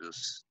walk. I'm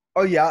just.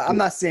 Oh yeah, I'm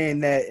not saying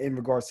that in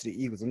regards to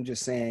the Eagles. I'm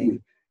just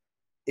saying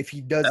if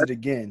he does it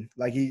again,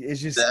 like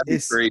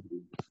it's crazy.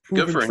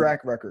 Proven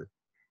track record.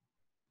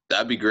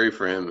 That'd be great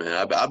for him,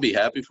 man. I'd be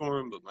happy for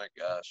him, but my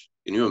gosh,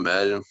 can you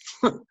imagine?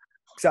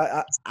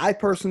 So I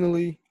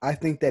personally, I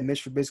think that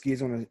Mitch Trubisky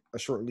is on a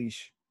short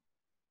leash.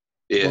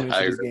 Yeah,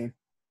 I this agree. Game.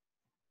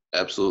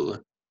 Absolutely.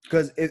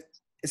 Because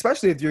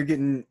especially if you're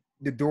getting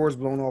the doors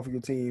blown off of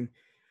your team,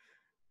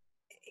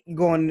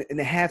 going in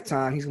the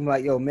halftime, he's gonna be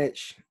like, "Yo,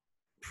 Mitch,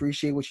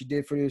 appreciate what you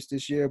did for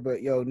this year,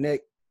 but yo,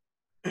 Nick,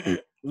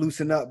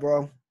 loosen up,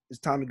 bro. It's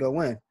time to go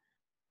win."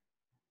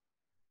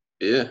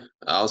 Yeah,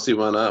 I'll see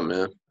why not,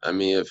 man. I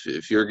mean,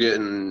 if you're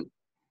getting,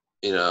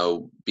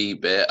 beat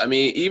bad, I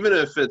mean, even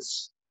if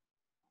it's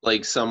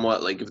like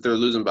somewhat like if they're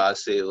losing by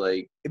say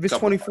like if it's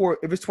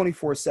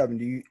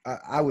 24-7,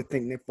 I would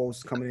think Nick Foles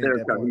is coming in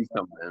at that point. He's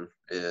coming in.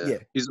 Yeah.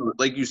 He's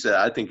like you said,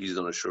 I think he's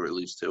on a short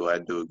leash too. I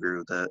do agree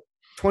with that.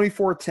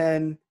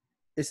 24-10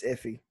 is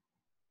iffy.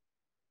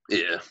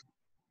 Yeah.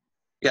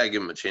 You gotta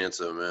give him a chance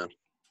though, man.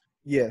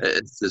 Yeah.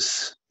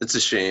 It's a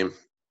shame.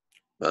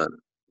 But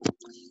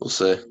we'll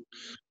see.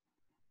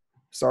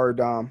 Sorry,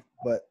 Dom,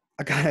 but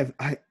as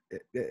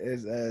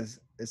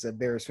a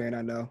Bears fan,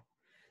 I know,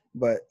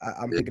 but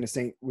I'm picking the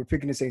Saints. We're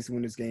picking the Saints to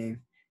win this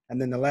game,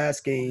 and then the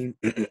last game,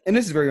 and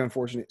this is very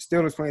unfortunate.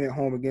 Steelers playing at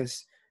home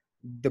against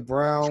the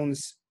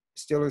Browns.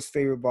 Steelers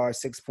favored by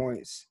 6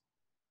 points.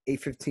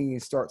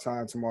 8:15 start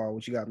time tomorrow.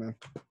 What you got, man?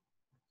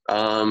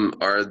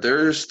 Are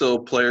there still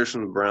players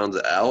from the Browns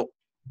out?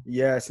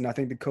 Yes, and I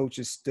think the coach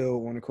is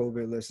still on the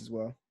COVID list as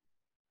well.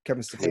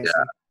 Kevin Stefanski.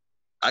 Yeah,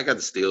 I got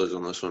the Steelers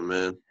on this one,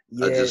 man.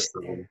 Yeah.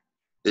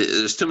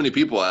 There's too many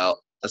people out.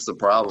 That's the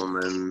problem.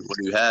 And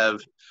when you have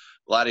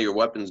a lot of your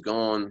weapons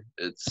gone,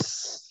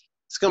 it's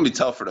gonna be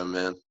tough for them,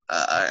 man.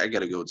 I got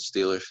to go with the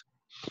Steelers.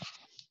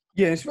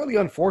 Yeah, it's really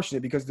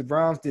unfortunate because the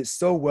Browns did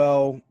so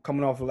well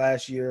coming off of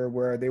last year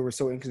where they were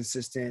so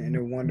inconsistent, and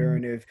they're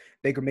wondering if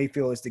Baker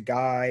Mayfield is the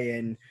guy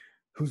and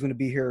who's going to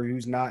be here,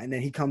 who's not. And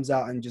then he comes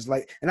out and just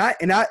like –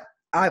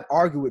 I've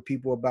argued with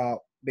people about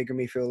Baker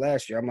Mayfield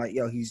last year. I'm like,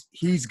 yo,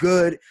 he's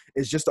good.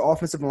 It's just the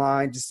offensive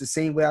line, just the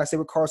same way I said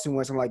with Carson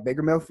Wentz. I'm like,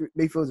 Baker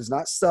Mayfield does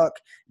not suck.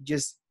 He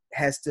just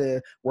has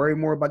to worry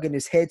more about getting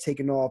his head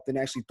taken off than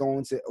actually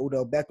throwing to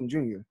Odell Beckham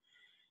Jr.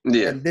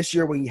 Yeah. And this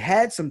year when he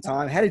had some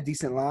time, had a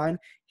decent line,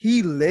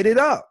 he lit it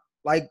up.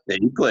 Like, yeah,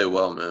 he played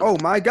well, man. Oh,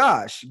 my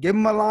gosh. Give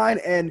him a line,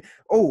 and,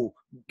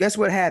 guess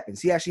what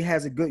happens? He actually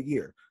has a good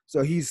year.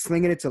 So he's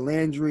slinging it to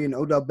Landry and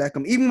Odell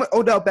Beckham. Even with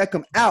Odell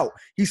Beckham out,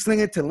 he's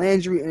slinging it to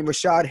Landry and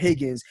Rashad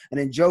Higgins and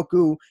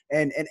Njoku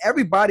and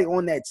everybody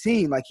on that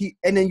team.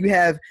 And then you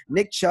have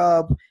Nick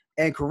Chubb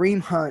and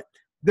Kareem Hunt.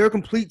 They're a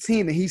complete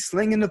team, and he's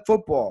slinging the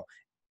football.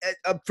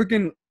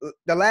 freaking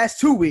the last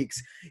 2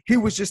 weeks, he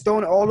was just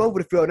throwing it all over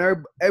the field.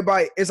 And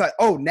everybody is like,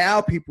 oh,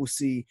 now people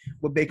see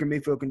what Baker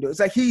Mayfield can do. It's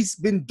like he's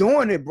been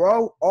doing it,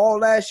 bro, all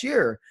last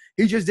year.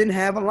 He just didn't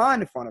have a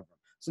line in front of him.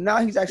 So now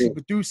he's actually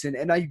producing,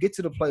 and now you get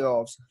to the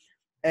playoffs,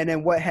 and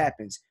then what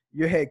happens?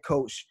 Your head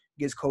coach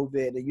gets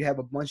COVID, and you have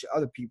a bunch of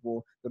other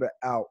people that are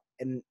out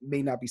and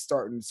may not be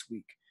starting this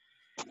week.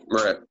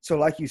 Right. So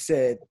like you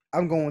said,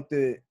 I'm going with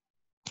the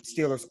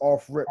Steelers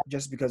off rip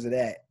just because of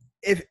that.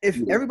 If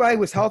everybody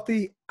was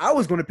healthy, I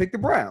was going to pick the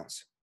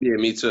Browns. Yeah,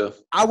 me too.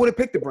 I would have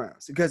picked the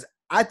Browns because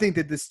I think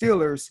that the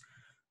Steelers,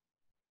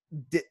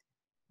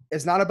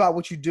 it's not about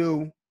what you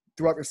do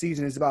throughout the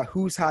season. It's about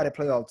who's hot at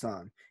playoff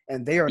time,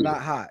 and they are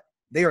not hot.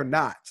 They are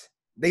not.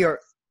 They are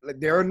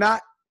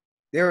not.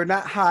 They are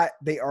not hot.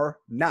 They are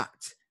not.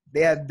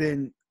 They have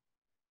been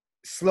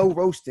slow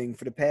roasting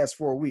for the past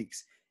 4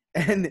 weeks,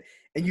 and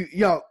you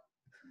know,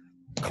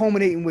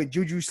 culminating with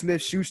Juju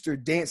Smith-Schuster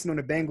dancing on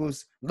the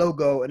Bengals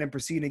logo and then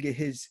proceeding to get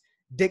his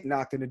dick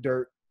knocked in the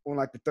dirt on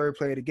like the third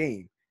play of the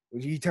game,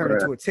 when he turned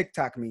into a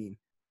TikTok meme,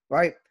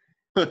 right?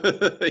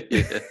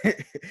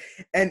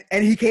 and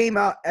he came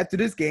out after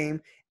this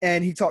game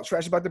and he talked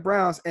trash about the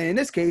Browns, and in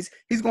this case,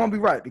 he's going to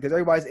be right because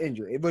everybody's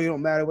injured. It really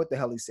don't matter what the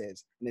hell he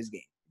says in this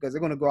game because they're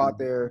going to go out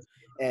there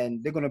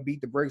and they're going to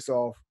beat the brakes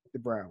off the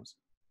Browns,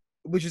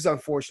 which is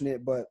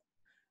unfortunate, but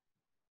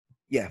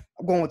yeah,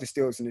 I'm going with the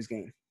Steelers in this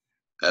game.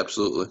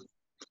 Absolutely.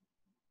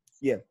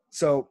 Yeah.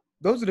 So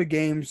those are the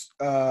games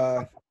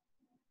right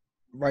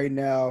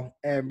now.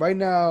 And right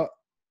now,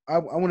 I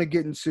want to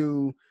get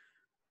into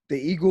the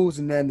Eagles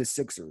and then the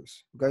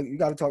Sixers. Okay? You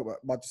got to talk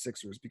about the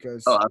Sixers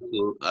because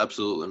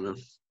absolutely, man.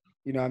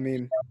 You know what I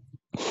mean?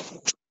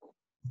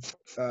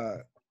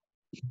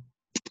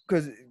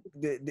 Because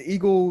the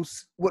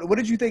Eagles, what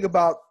did you think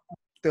about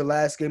the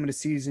last game of the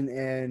season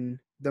and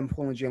them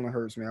pulling Jalen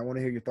Hurts, man? I want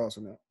to hear your thoughts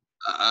on that.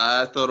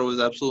 I thought it was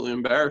absolutely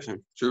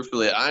embarrassing.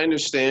 Truthfully, I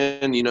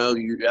understand,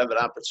 you have an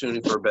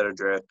opportunity for a better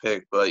draft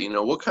pick, but,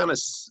 what kind of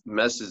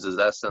message does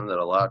that send to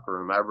the locker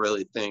room? I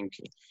really think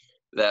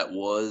that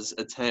was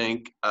a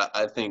tank.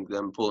 I think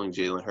them pulling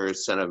Jalen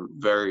Hurts sent a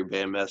very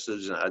bad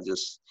message, and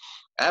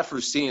after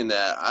seeing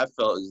that, I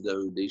felt as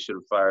though they should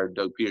have fired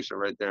Doug Peterson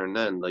right there and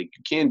then. Like,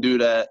 you can't do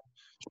that.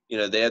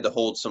 They had to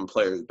hold some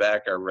players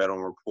back. I read on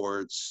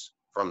reports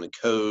from the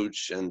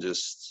coach, and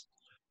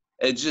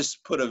it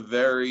just put a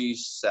very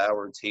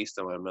sour taste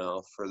in my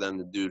mouth for them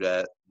to do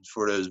that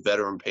for those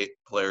veteran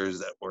players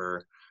that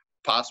were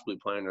possibly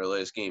playing their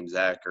last game.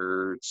 Zach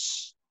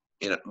Ertz,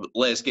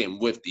 last game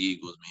with the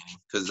Eagles, meaning,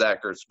 because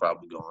Zach Ertz is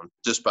probably gone.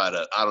 Just by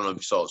I don't know if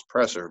you saw his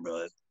presser,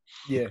 but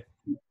yeah,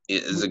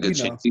 it is a good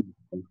chance.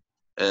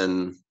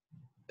 And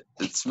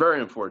it's very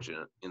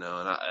unfortunate, and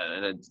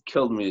it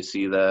killed me to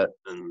see that.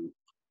 And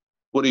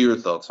what are your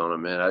thoughts on it,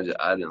 man?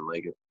 I didn't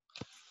like it.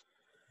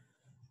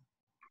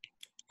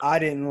 I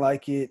didn't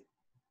like it.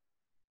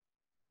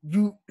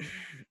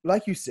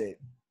 Like you said,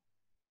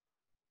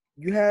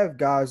 you have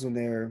guys on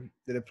there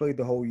that have played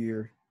the whole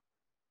year,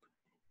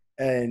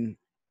 and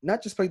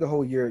not just played the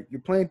whole year.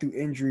 You're playing through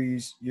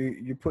injuries.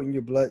 You're putting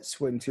your blood,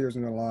 sweat, and tears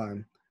on the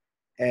line,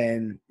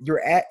 and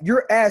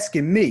you're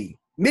asking me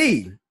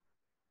to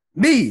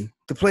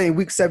play in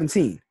Week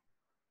 17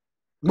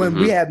 when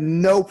we have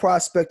no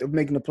prospect of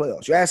making the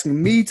playoffs. You're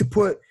asking me to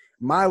put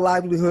my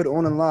livelihood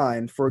on the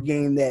line for a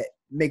game that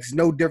makes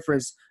no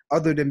difference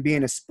other than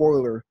being a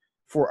spoiler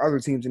for other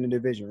teams in the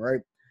division,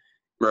 right?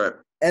 Right.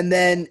 And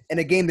then in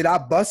a game that I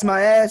bust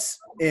my ass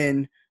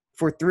in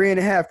for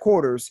 3.5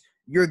 quarters,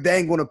 you're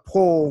then going to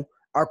pull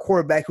our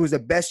quarterback who's the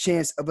best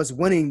chance of us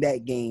winning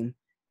that game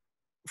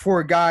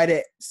for a guy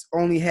that's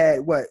only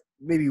had,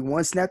 maybe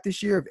one snap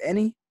this year, if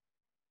any?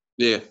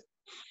 Yeah.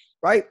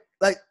 Right?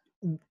 Like,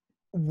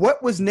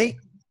 what was Nate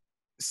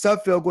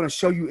Sudfeld going to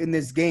show you in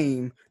this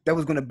game that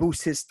was going to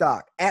boost his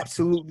stock?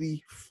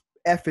 Absolutely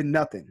effing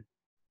nothing.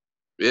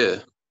 Yeah,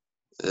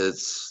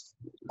 it's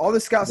all the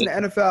scouts in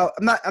the NFL.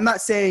 I'm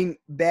not saying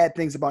bad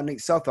things about Nate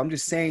Sudfeld. I'm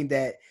just saying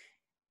that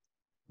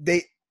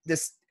the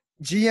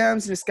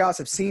GMs and the scouts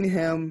have seen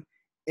him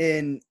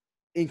in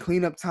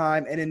cleanup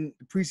time and in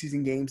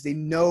preseason games. They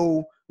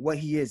know what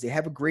he is. They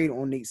have a grade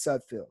on Nate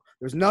Sudfeld.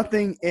 There's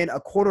nothing in a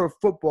quarter of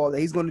football that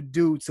he's going to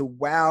do to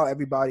wow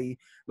everybody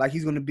like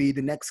he's going to be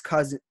the next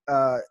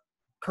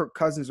Kirk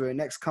Cousins or the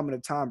next coming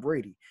of Tom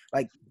Brady.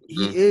 Like,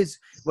 he is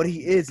what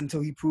he is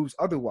until he proves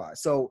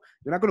otherwise. So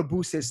you're not going to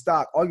boost his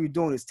stock. All you're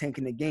doing is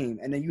tanking the game.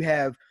 And then you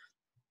have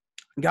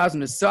guys on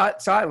the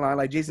sideline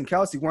like Jason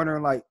Kelsey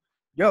wondering, like,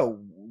 yo,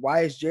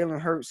 why is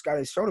Jalen Hurts got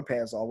his shoulder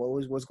pads off?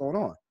 What's going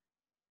on?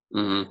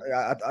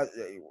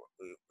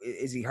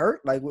 Is he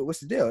hurt? Like, what's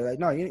the deal? Like,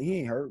 no, he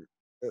ain't hurt.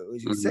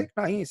 Is he sick?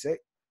 No, he ain't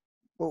sick.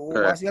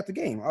 Well, why's he at the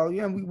game? Oh,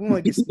 yeah, we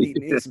want to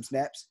get some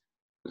snaps.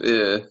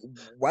 Yeah.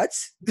 What?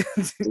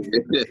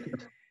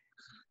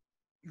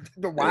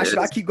 Why should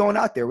I keep going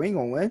out there? We ain't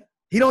gonna win.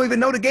 He don't even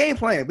know the game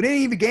plan, but he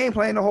didn't even game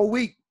plan the whole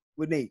week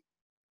with Nate.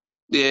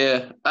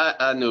 Yeah,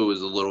 I knew it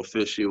was a little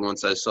fishy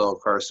once I saw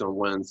Carson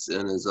Wentz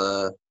and his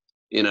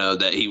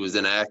that he was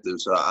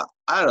inactive. So I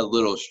had a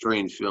little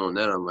strange feeling.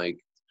 Then I'm like,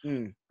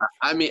 Mm.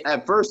 I mean,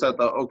 at first I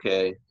thought,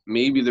 okay,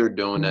 maybe they're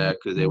doing that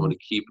because they want to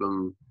keep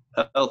him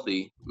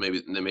healthy. I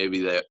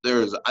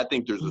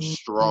think there's a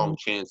strong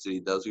chance that he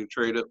does get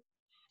traded.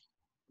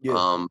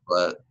 Yeah.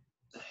 But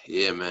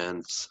yeah,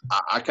 man,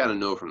 I kind of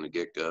know from the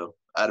get go.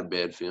 I had a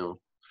bad feeling.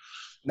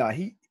 Nah,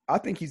 I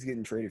think he's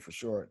getting traded for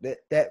sure.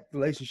 That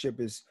relationship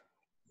is,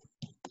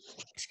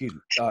 excuse me,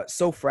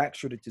 so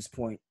fractured at this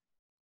point.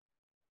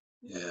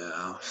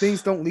 Yeah.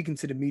 Things don't leak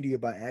into the media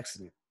by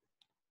accident.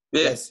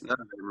 Yeah, That's no,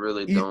 they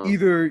really don't.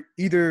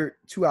 either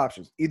two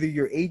options. Either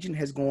your agent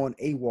has gone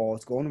AWOL,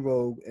 it's going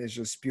rogue, and is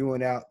just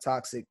spewing out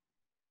toxic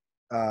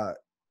uh,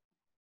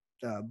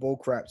 bull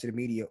crap to the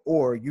media,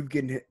 or you've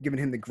given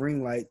him the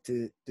green light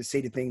to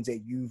say the things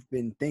that you've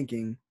been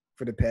thinking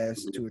for the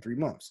past 2 or 3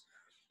 months.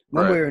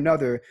 One way Right. or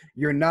another,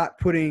 you're not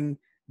putting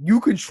you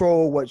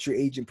control what your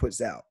agent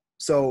puts out.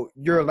 So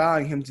you're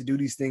allowing him to do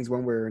these things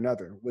one way or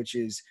another, which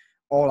is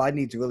all I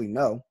need to really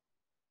know.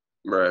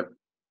 Right.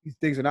 These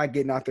things are not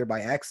getting out there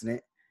by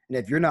accident. And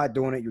if you're not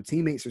doing it, your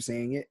teammates are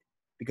saying it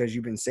because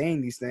you've been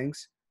saying these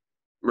things.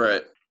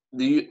 Right.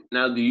 In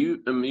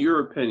your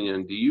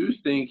opinion, do you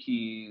think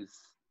in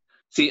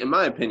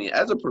my opinion,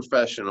 as a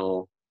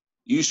professional,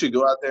 you should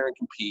go out there and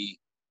compete,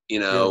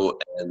 Yeah.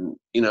 and,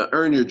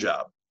 earn your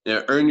job,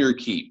 earn your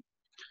keep.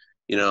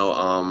 You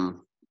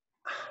know,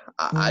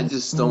 I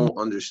just don't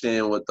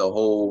understand what the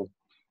whole,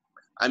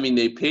 I mean,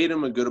 they paid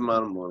him a good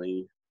amount of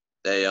money.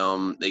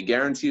 They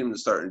guaranteed him the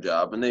starting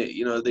job, and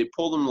they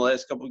pulled him the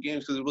last couple of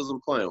games because he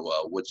wasn't playing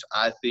well, which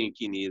I think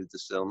he needed to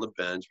sit on the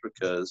bench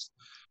because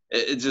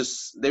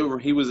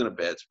he was in a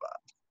bad spot.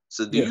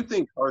 So do Yeah. you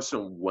think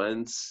Carson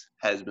Wentz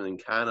has been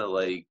kind of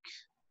like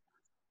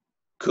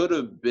could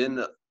have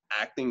been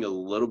acting a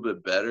little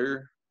bit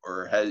better,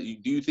 or do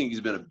you think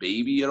he's been a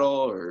baby at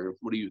all, or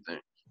what do you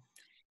think?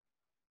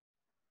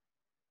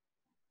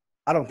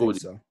 I don't What think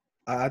would so.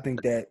 I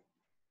think that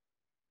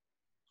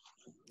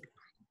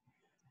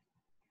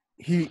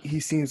he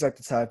seems like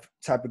the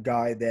type of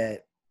guy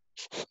that,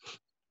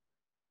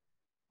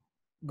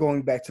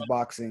 going back to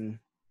boxing,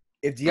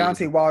 if Mm-hmm.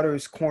 Deontay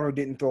Wilder's corner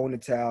didn't throw in the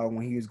towel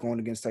when he was going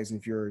against Tyson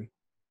Fury,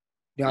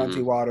 Deontay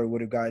Mm-hmm. Wilder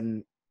would have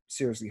gotten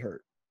seriously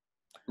hurt.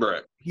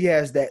 Right. He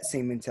has that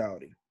same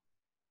mentality.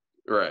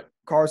 Right.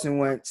 Carson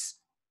Wentz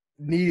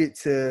needed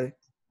to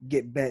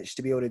get benched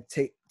to be able to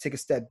take a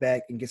step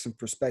back and get some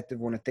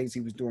perspective on the things he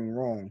was doing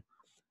wrong,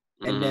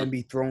 and Mm-hmm. then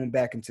be thrown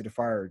back into the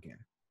fire again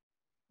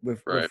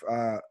with Right.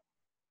 a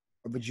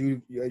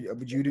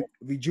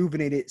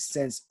rejuvenated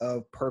sense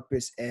of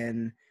purpose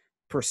and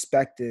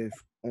perspective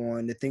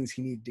on the things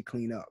he needed to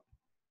clean up.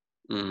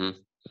 Mm-hmm.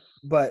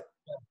 But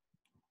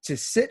to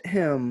sit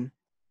him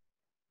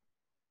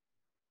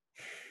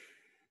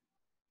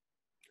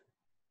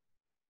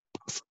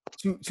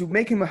to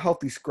make him a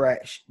healthy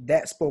scratch,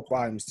 that spoke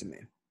volumes to me.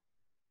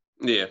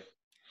 Yeah.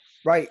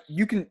 Right?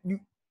 You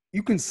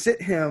can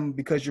sit him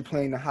because you're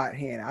playing the hot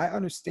hand. I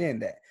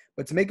understand that.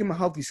 But to make him a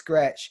healthy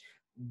scratch,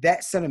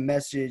 that sent a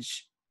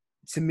message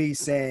to me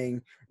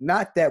saying,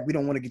 not that we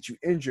don't want to get you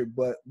injured,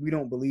 but we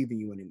don't believe in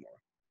you anymore.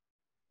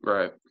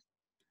 Right.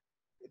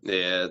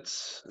 Yeah, it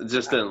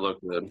just didn't look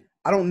good.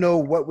 I don't know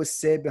what was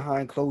said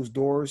behind closed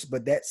doors,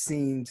 but that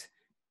seemed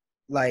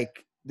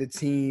like the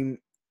team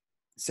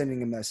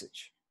sending a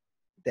message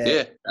that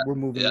Yeah, we're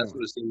moving that's on.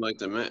 what it seemed like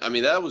to me. I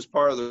mean, that was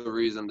part of the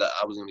reason that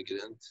I was going to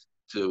get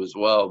into as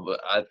well. But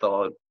I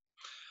thought,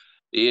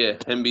 yeah,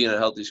 him being a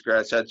healthy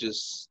scratch, that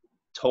just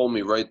told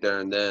me right there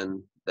and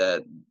then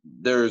that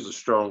there is a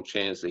strong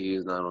chance that he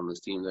is not on this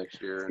team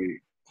next year. And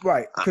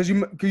Right, because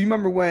you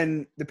remember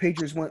when the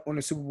Patriots went on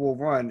a Super Bowl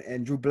run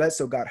and Drew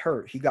Bledsoe got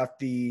hurt. He got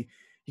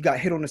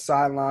hit on the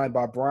sideline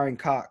by Brian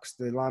Cox,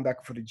 the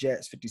linebacker for the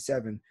Jets,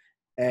 57,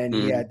 and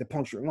he had the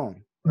punctured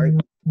lung, right?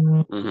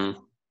 mm-hmm.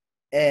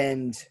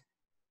 And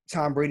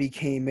Tom Brady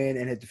came in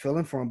and had to fill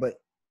in for him,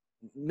 but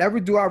never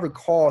do I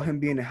recall him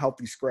being a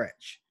healthy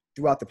scratch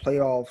throughout the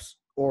playoffs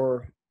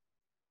or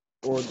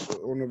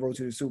on the road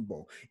to the Super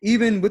Bowl.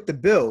 Even with the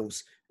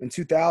Bills in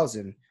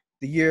 2000,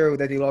 the year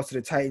that they lost to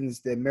the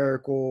Titans, the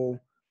miracle,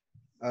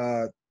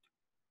 what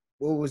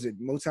was it?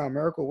 Motown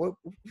Miracle? What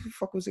the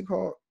fuck was it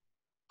called?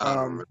 I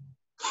don't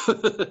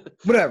remember.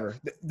 Whatever.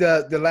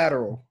 The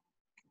lateral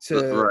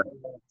to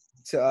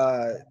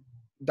Right.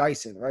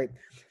 Dyson, right?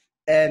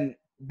 And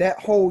that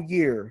whole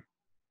year,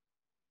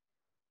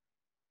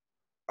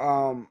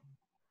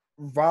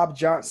 Rob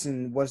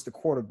Johnson was the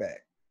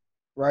quarterback,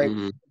 right?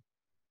 Mm-hmm.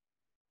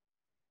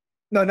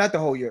 No, not the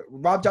whole year.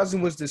 Rob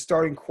Johnson was the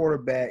starting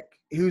quarterback.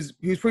 He was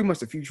pretty much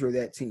the future of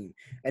that team.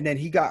 And then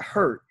he got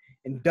hurt,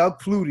 and Doug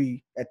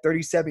Flutie at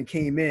 37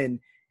 came in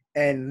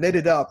and lit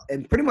it up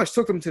and pretty much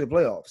took them to the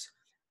playoffs.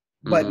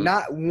 But Mm-hmm.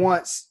 not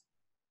once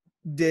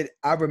did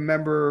I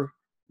remember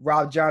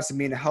Rob Johnson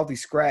being a healthy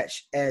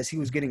scratch as he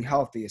was getting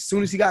healthy. As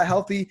soon as he got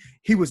healthy,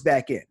 he was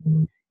back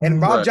in.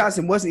 And Rob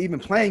Johnson wasn't even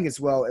playing as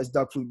well as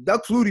Doug Flutie.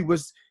 Doug Flutie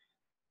was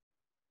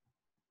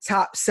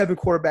top 7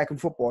 quarterback in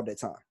football at that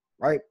time,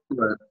 right?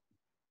 Right.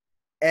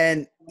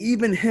 And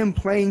even him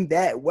playing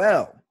that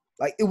well,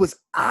 like it was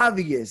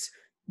obvious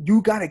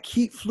you got to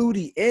keep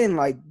Flutie in.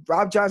 Like,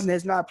 Rob Johnson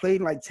has not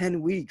played in like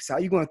 10 weeks. How are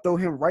you going to throw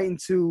him right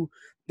into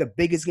the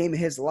biggest game of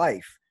his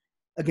life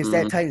against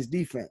that Titans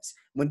defense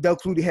when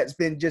Doug Flutie has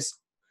been just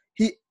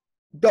he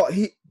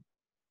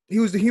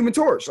was the Human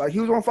Torch. Like, he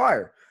was on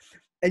fire.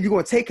 And you're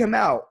going to take him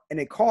out, and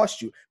it cost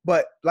you.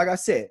 But like I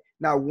said,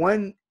 at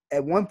one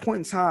point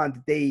in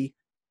time, they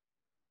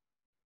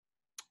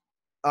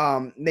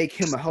make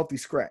him a healthy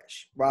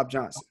scratch, Rob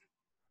Johnson.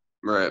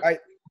 Right?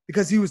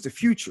 Because he was the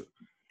future.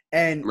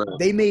 And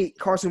they made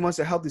Carson Wentz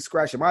a healthy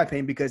scratch, in my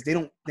opinion, because they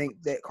don't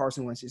think that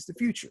Carson Wentz is the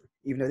future,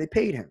 even though they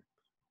paid him.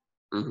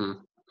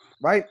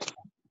 Right?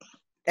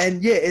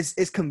 And, yeah,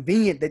 it's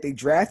convenient that they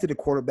drafted a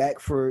quarterback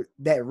for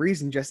that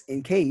reason, just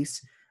in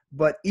case.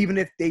 But even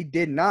if they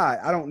did not,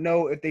 I don't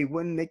know if they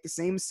wouldn't make the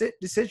same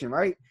decision,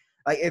 right?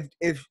 Like,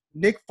 if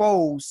Nick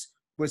Foles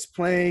was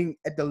playing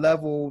at the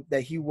level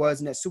that he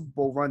was in that Super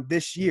Bowl run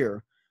this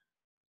year,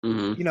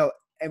 you know,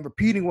 and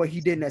repeating what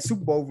he did in that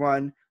Super Bowl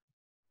run,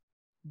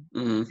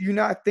 do you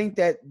not think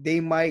that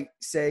they might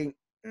say,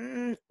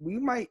 we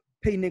might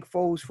pay Nick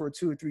Foles for a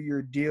 2 or 3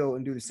 year deal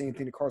and do the same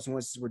thing that Carson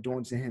Wentz we're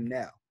doing to him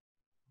now?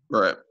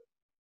 Right.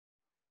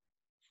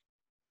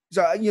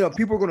 So, you know,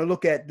 people are going to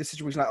look at the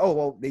situation like, oh,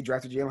 well, they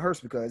drafted Jalen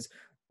Hurts because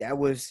that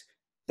was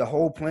the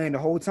whole plan the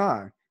whole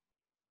time.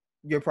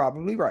 You're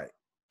probably right.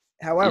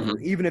 However,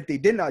 even if they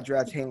did not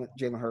draft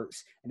Jalen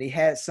Hurts and they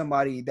had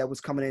somebody that was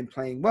coming in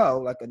playing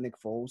well, like a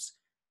Nick Foles,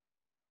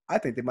 I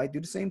think they might do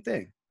the same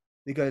thing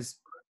because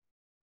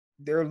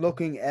they're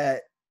looking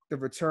at the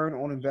return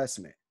on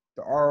investment,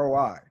 the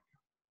ROI,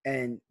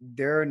 and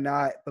they're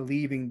not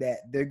believing that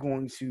they're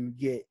going to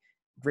get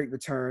great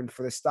return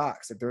for the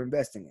stocks that they're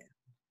investing in.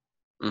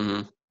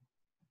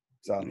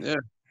 So yeah,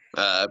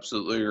 I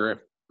absolutely agree.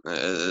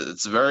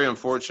 It's very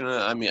unfortunate.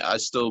 I mean, I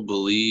still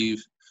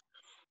believe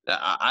that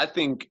I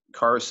think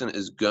Carson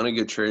is going to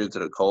get traded to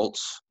the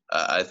Colts.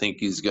 I think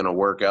he's going to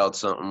work out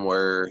something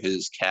where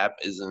his cap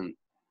isn't.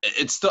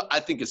 It's still. I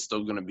think it's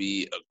still going to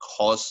be a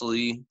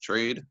costly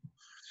trade,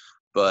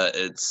 but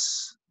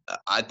it's.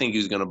 I think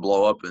he's going to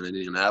blow up in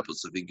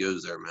Indianapolis if he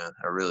goes there, man.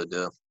 I really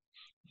do.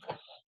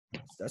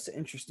 That's an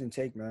interesting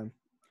take, man.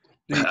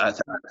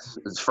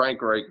 It's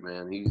Frank Reich,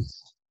 man.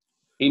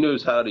 He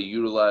knows how to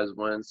utilize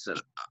Wentz,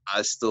 and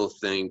I still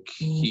think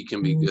he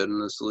can be good in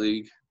this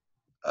league.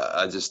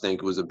 I just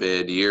think it was a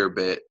bad year,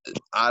 but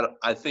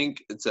I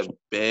think it's a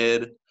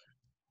bad.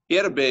 He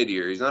had a bad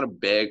year. He's not a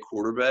bad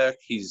quarterback.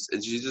 He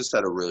just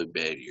had a really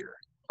bad year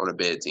on a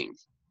bad team.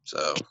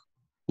 So,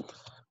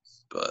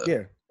 but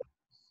yeah,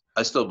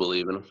 I still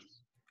believe in him,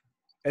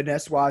 and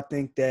that's why I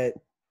think that.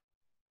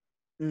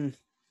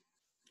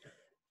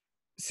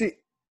 See,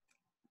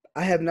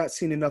 I have not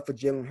seen enough of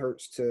Jalen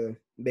Hurts to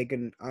make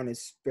an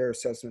honest, fair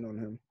assessment on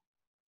him.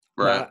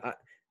 right?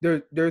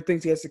 There are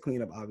things he has to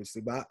clean up,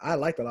 obviously, but I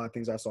liked a lot of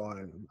things I saw in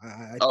him.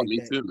 I think Me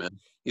too, man.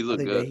 He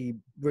looked good. That he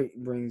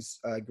brings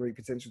great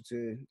potential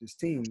to this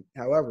team.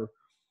 However,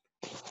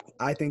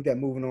 I think that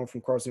moving on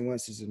from Carson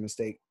Wentz is a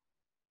mistake.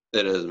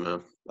 It is,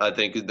 man. I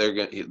think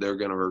they're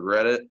gonna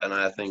regret it, and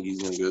I think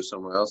he's gonna go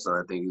somewhere else, and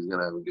I think he's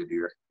gonna have a good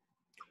year.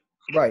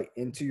 Right,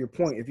 and to your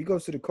point, if he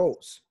goes to the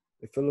Colts,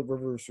 if Phillip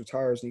Rivers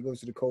retires and he goes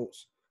to the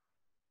Colts,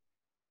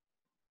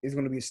 it's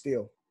going to be a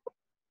steal.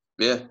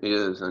 Yeah, he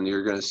is, and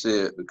you're going to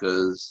see it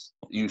because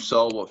you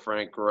saw what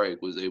Frank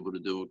Reich was able to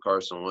do with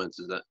Carson Wentz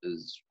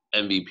his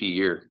MVP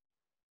year.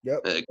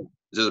 Yep.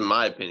 Just in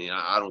my opinion,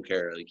 I don't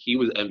care. Like, he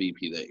was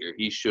MVP that year.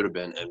 He should have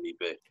been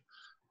MVP.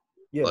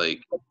 Yeah.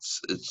 Like,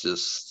 it's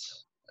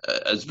just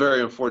it's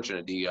very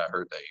unfortunate he got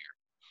hurt that year.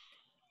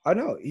 I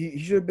know. He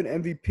should have been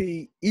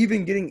MVP.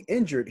 Even getting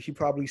injured, he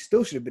probably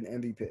still should have been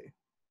MVP.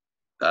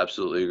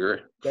 Absolutely agree.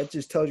 That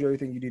just tells you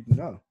everything you need to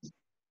know.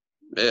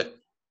 Yeah.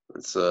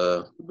 It's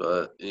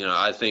but you know,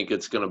 I think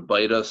it's gonna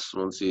bite us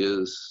once he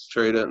is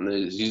traded,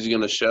 and he's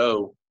gonna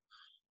show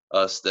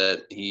us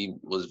that he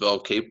was well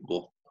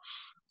capable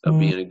of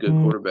being a good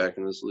quarterback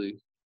in this league.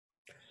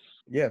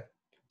 Yeah.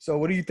 So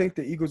what do you think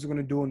the Eagles are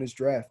gonna do in this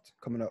draft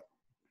coming up?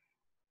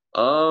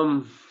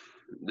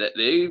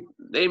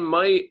 They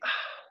might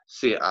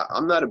see.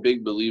 I'm not a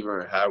big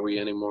believer in Howie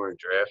anymore in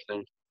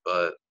drafting,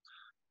 but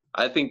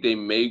I think they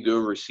may go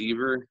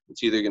receiver.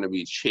 It's either going to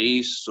be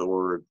Chase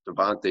or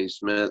Devontae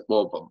Smith.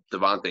 Well,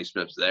 Devontae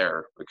Smith's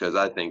there because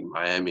I think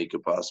Miami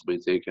could possibly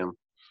take him.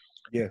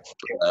 Yeah.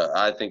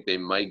 I think they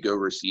might go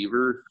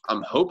receiver.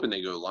 I'm hoping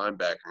they go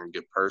linebacker and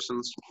get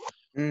Parsons.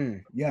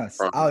 Yes.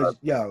 From,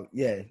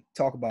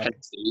 Talk about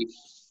Penn State,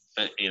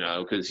 you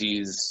know, because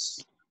he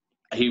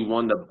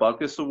won the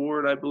Buckus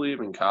Award, I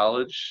believe, in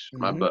college.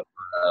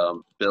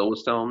 Bill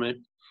was telling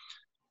me.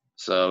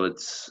 So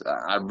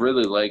I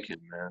really like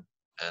him, man.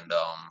 And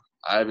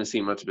I haven't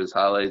seen much of his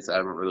highlights. I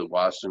haven't really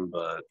watched him,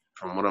 but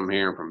from what I'm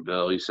hearing from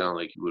Bill, he sounds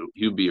like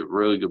he would be a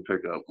really good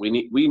pickup. We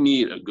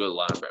need a good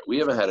linebacker. We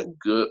haven't had a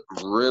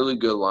really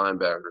good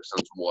linebacker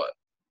since what?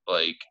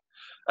 Like,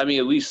 I mean,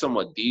 at least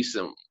somewhat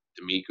decent.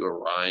 D'Amico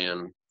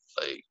Ryan,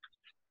 like,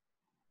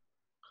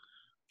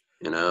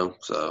 you know.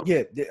 So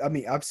yeah, I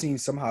mean, I've seen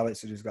some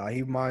highlights of this guy.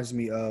 He reminds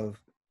me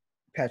of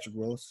Patrick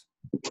Willis.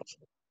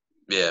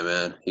 Yeah,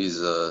 man. He's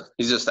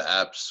just the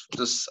apps.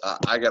 Just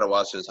I gotta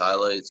watch his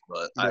highlights,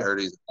 but I Yeah. heard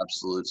he's an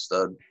absolute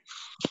stud.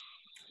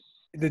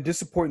 The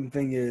disappointing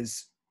thing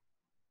is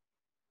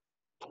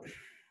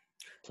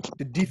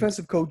the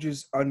defensive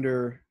coaches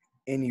under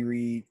Andy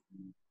Reid,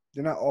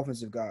 they're not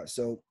offensive guys,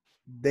 so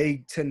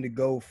they tend to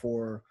go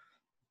for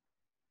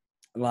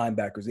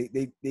linebackers.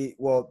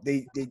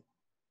 They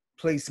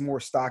place more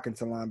stock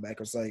into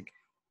linebackers. Like,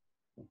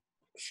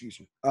 excuse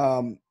me,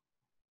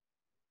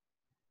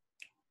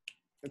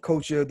 the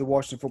coach of the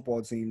Washington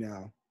football team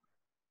now,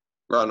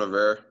 Ron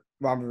Rivera.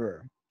 Ron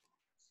Rivera,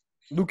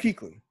 Luke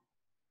Kuechly,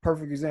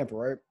 perfect example,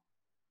 right?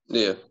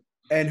 Yeah.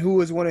 And who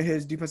was one of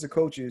his defensive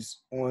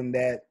coaches on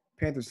that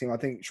Panthers team? I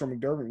think Sean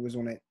McDermott was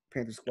on that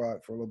Panthers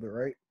squad for a little bit,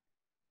 right?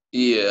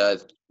 Yeah,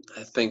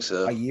 I think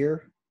so. A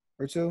year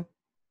or two.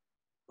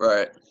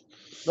 Right.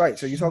 Right.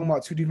 So you're talking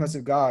about two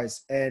defensive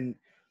guys, and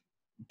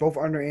both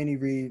under Andy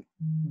Reid,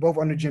 both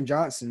under Jim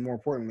Johnson, more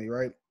importantly,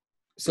 right?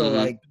 So Mm-hmm.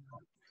 like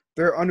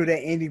they're under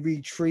that Andy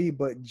Reid tree,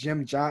 but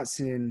Jim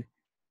Johnson,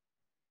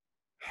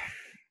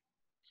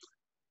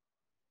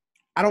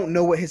 I don't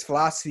know what his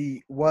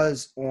philosophy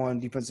was on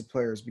defensive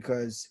players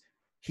because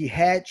he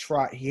had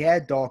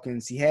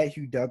Dawkins, he had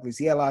Hugh Douglas,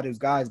 he had a lot of those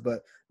guys,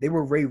 but they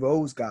were Ray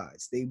Rose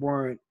guys. They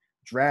weren't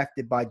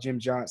drafted by Jim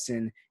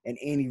Johnson, and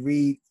Andy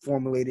Reid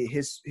formulated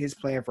his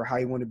plan for how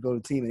he wanted to build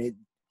a team, and it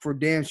for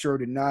damn sure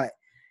did not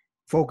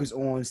focus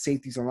on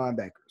safeties and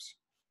linebackers.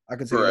 I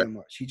can tell you Correct. that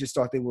much. He just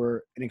thought they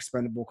were an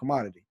expendable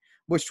commodity,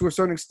 which to a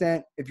certain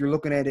extent, if you're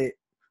looking at it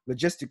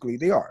logistically,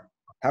 they are.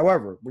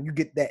 However, when you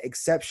get that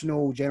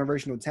exceptional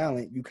generational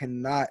talent, you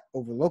cannot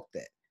overlook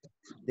that.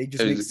 They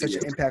just make such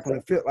an impact on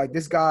the field. Like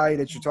this guy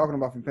that you're talking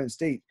about from Penn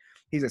State,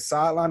 he's a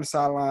sideline to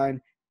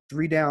sideline,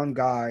 3-down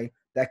guy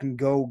that can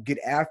go get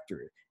after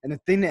it. And the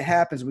thing that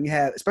happens when you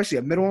have, especially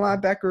a middle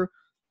linebacker,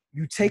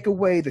 you take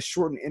away the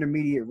short and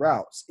intermediate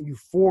routes, and you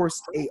force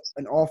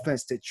an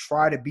offense to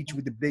try to beat you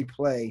with the big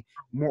play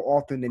more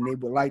often than they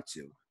would like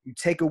to. You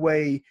take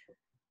away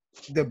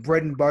the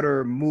bread and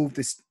butter, move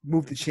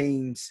the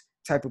chains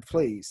type of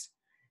plays,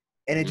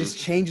 and it just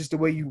changes the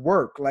way you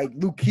work. Like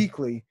Luke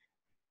Kuechly,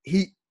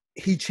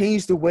 he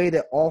changed the way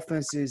that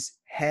offenses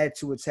had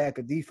to attack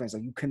a defense.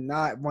 Like you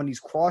cannot run these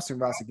crossing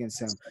routes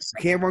against him.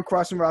 You can't run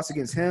crossing routes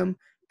against him,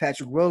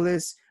 Patrick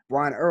Willis,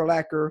 Brian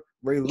Urlacher,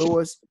 Ray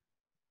Lewis,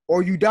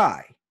 or you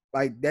die.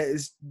 Like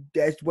that's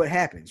what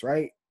happens,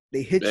 right?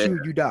 They hit Yeah.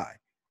 you die.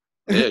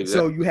 Yeah, exactly.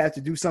 So you have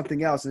to do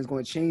something else, and it's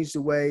going to change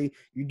the way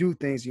you do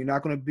things. You're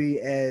not going to be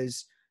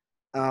as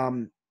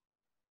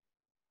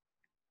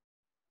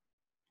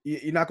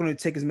you're not going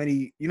to take as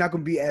many. You're not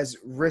going to be as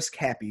risk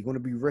happy. You're going to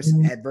be risk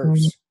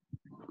adverse,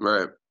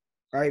 Right.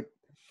 right?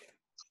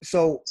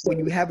 So when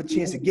you have a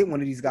chance to get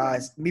one of these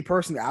guys, me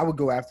personally, I would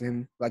go after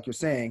him, like you're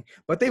saying,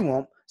 but they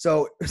won't.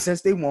 So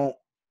since they won't,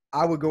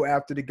 I would go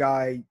after the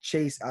guy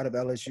Chase out of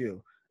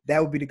LSU.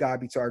 That would be the guy I'd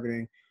be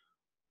targeting,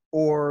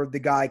 or the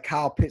guy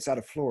Kyle Pitts out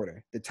of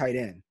Florida, the tight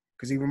end,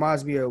 because he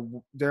reminds me of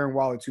Darren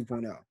Waller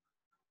 2.0.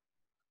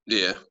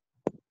 Yeah.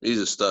 He's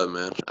a stud,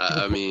 man.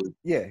 I mean,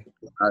 yeah,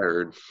 I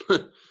heard.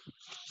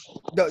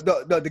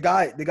 the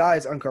guy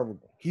is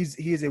uncoverable. He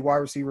is a wide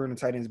receiver in a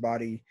tight end's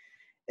body,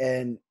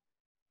 and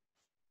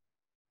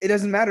it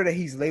doesn't matter that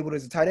he's labeled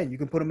as a tight end. You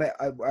can put him at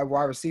a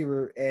wide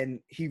receiver,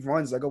 and he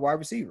runs like a wide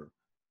receiver.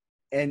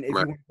 And if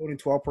Right. you want to put in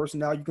 12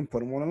 personnel, you can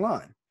put him on a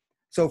line.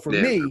 So for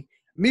Yeah.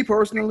 me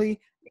personally,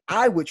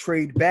 I would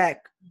trade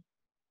back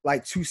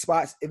like 2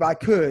 spots if I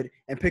could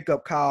and pick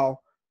up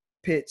Kyle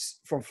Pitts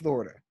from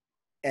Florida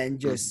and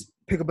just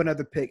pick up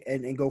another pick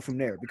and go from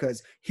there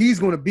because he's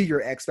going to be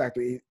your X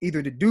factor.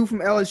 Either the dude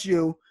from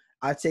LSU,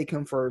 I take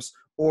him first,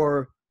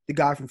 or the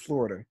guy from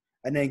Florida,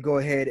 and then go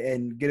ahead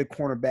and get a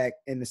cornerback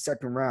in the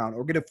second round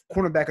or get a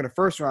cornerback in the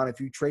first round if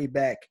you trade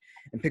back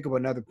and pick up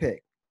another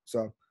pick.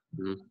 So,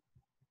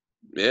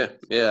 Yeah,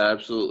 I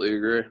absolutely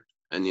agree.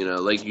 And,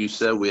 like you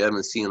said, we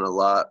haven't seen a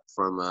lot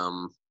from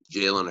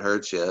Jalen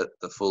Hurts yet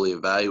to fully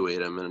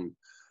evaluate him. And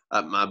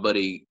my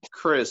buddy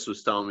Chris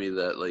was telling me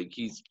that, like,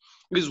 he's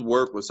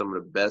worked with some of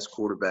the best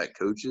quarterback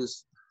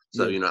coaches.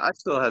 So, I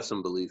still have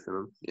some belief in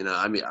him.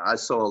 I mean, I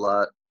saw a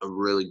lot of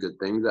really good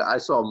things. I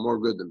saw more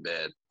good than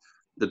bad.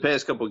 The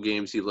past couple of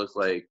games, he looked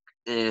like,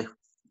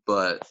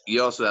 but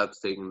you also have to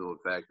take into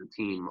effect the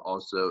team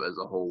also as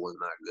a whole was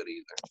not good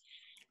either.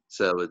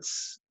 So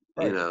it's,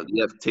 right.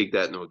 You have to take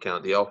that into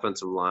account. The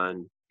offensive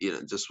line,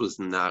 just was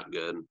not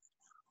good.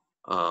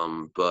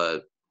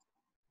 But,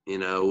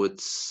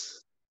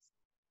 it's,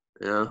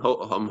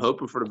 I'm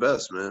hoping for the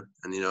best, man.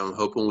 And, I'm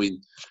hoping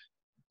we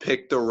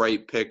pick the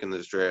right pick in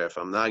this draft.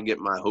 I'm not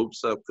getting my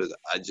hopes up because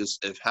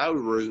if Howie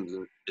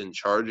Roseman's in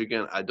charge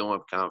again, I don't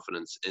have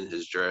confidence in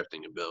his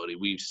drafting ability.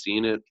 We've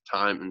seen it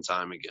time and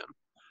time again.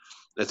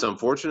 It's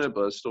unfortunate,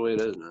 but it's the way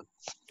it is, man.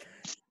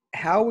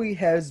 Howie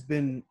has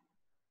been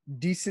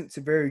decent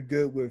to very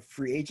good with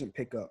free agent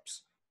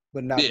pickups,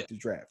 but not with the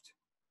draft.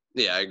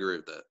 Yeah, I agree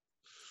with that.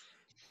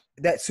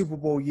 That Super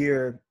Bowl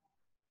year,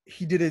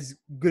 he did as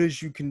good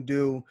as you can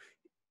do.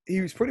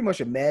 He was pretty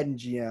much a Madden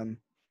GM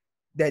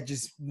that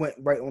just went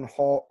right on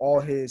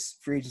all his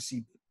free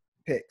agency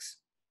picks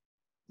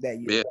that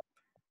year. Yeah,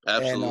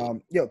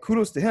 absolutely. And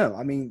kudos to him.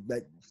 I mean,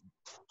 like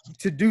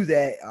to do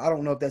that, I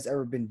don't know if that's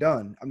ever been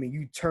done. I mean,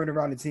 you turned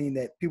around a team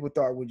that people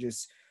thought would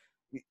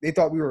they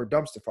thought we were a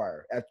dumpster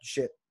fire after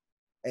shit.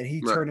 And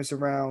he Right. turned us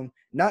around,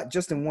 not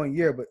just in 1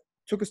 year, but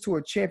took us to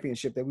a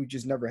championship that we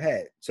just never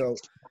had. So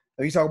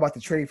when you talk about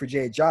the trade for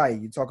Jay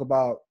Ajayi, you talk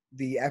about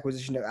the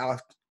acquisition of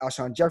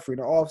Alshon Jeffrey in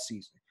the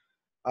offseason.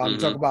 You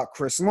talk about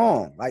Chris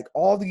Long, like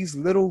all these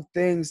little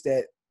things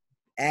that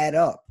add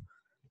up.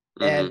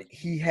 And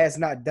he has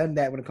not done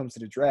that when it comes to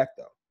the draft,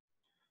 though.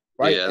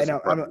 Right? Yeah,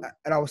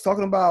 And I was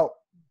talking about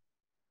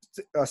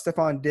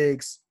Stephon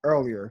Diggs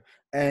earlier,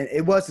 and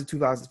it was the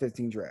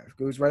 2015 draft.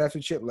 It was right after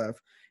Chip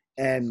left.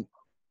 And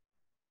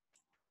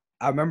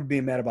I remember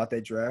being mad about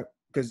that draft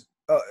because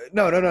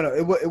no.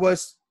 It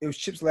was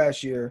Chip's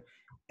last year,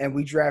 and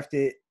we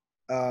drafted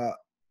the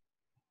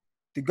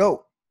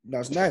GOAT,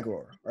 Nelson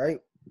Aguilar, right?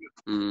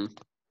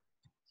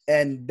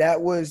 And that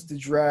was the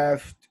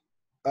draft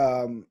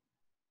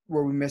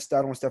where we missed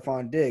out on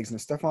Stephon Diggs. And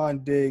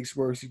Stephon Diggs,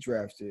 where was he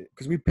drafted?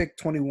 Because we picked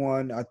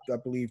 21, I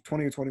believe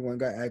 20 or 21,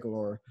 got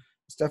Aguilar.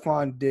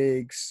 Stephon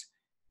Diggs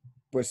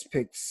was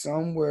picked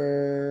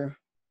somewhere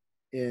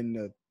in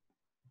the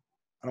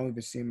I don't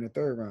even see him in the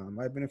third round. It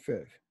might have been the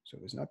fifth. So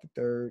it's not the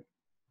third.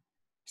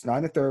 It's not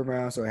in the third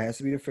round, so it has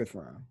to be the fifth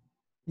round.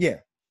 Yeah.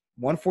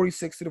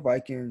 146 to the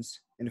Vikings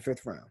in the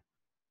fifth round.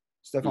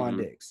 Stephon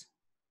Diggs.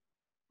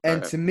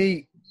 And to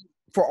me,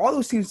 for all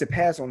those teams to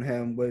pass on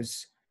him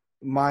was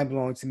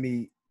mind-blowing to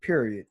me,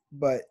 period.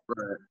 But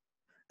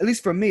at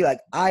least for me,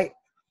 like I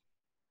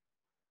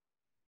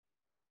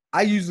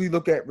usually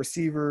look at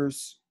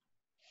receivers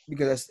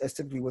because that's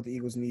typically what the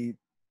Eagles need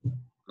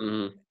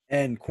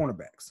and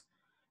cornerbacks.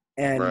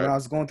 And when I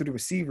was going through the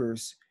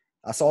receivers,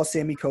 I saw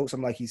Sammy Coates.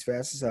 I'm like, he's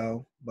fast as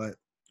hell. But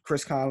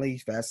Chris Conley,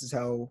 fast as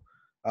hell.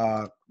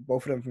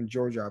 Both of them from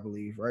Georgia, I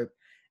believe, right?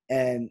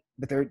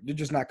 But they're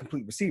just not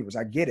complete receivers.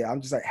 I get it.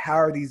 I'm just like, how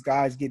are these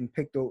guys getting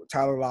picked over?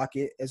 Tyler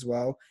Lockett as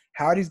well.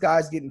 How are these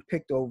guys getting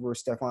picked over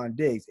Stephon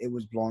Diggs? It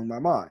was blowing my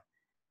mind.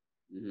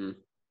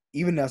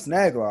 Even Nelson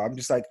Aguilar, I'm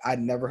just like, I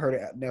never heard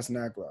of Nelson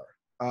Aguilar.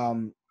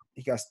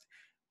 He got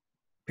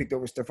picked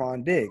over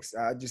Stephon Diggs.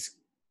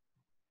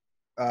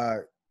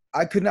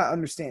 I could not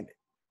understand it.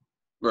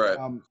 Right.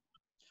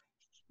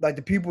 Like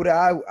the people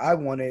that I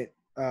wanted,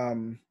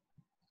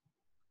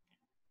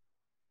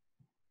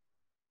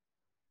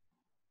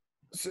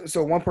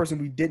 so one person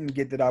we didn't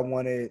get that I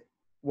wanted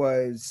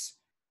was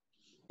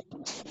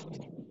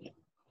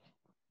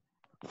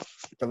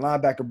the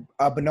linebacker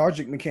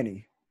Benardrick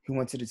McKinney, who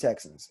went to the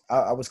Texans.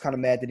 I was kind of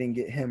mad they didn't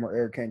get him or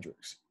Eric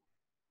Kendricks.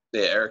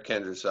 Yeah, Eric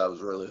Kendricks I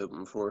was really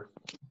hoping for.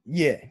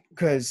 Yeah,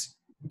 because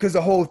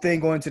the whole thing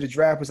going to the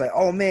draft was like,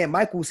 oh man,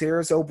 Michael's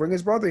here, so bring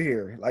his brother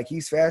here. Like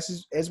he's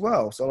fast as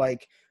well. So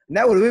like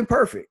that would have been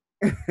perfect.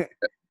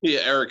 Yeah,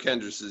 Eric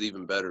Kendricks is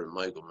even better than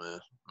Michael, man.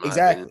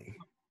 Exactly.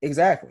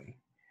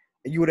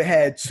 And you would have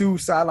had two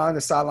sideline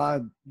to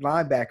sideline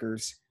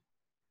linebackers.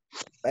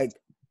 Like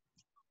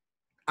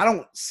I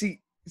don't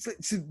see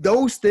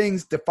those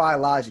things defy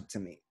logic to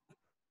me.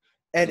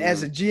 And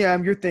as a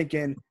GM, you're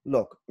thinking,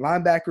 look,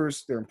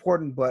 linebackers, they're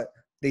important, but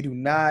they do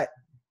not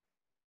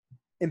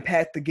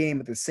impact the game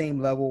at the same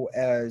level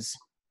as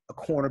a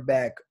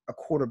cornerback, a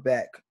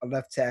quarterback, a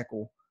left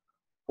tackle,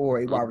 or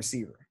a wide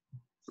receiver.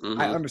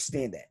 I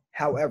understand that.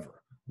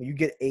 However, when you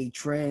get a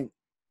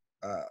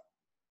guy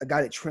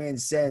that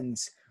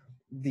transcends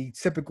the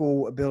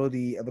typical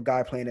ability of a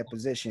guy playing that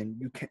position,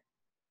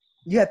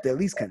 you have to at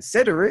least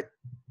consider it.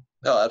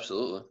 Oh,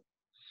 absolutely.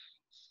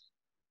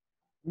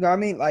 You know what I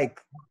mean? Like,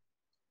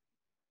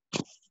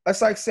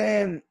 that's like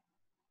saying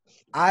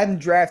I'm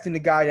drafting the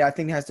guy that I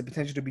think has the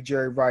potential to be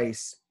Jerry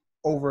Rice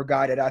over a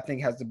guy that I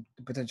think has the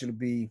potential to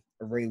be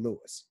a Ray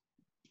Lewis.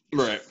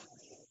 Right.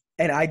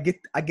 And I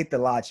get the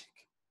logic.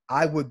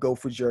 I would go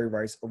for Jerry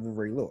Rice over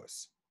Ray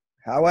Lewis.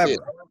 However,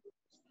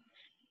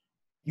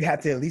 you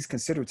have to at least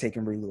consider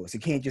taking Ray Lewis.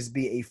 It can't just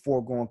be a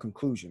foregone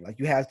conclusion. Like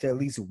you have to at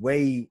least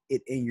weigh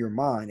it in your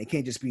mind. It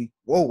can't just be,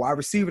 whoa, wide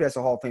receiver, that's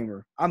a Hall of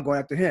Famer. I'm going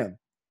after him.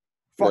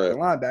 Fuck the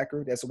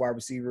linebacker, that's a wide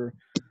receiver.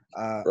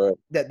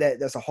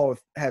 That's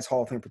has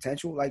Hall of Fame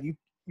potential. Like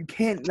you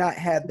can't not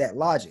have that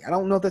logic. I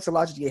don't know if that's a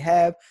logic they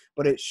have,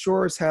 but it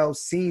sure as hell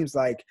seems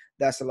like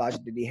that's the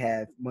logic that they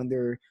have when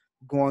they're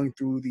going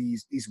through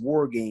these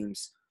war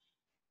games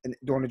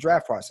during the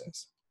draft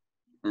process.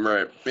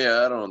 Right.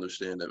 Yeah, I don't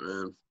understand it,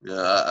 man.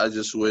 Yeah, I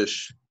just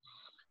wish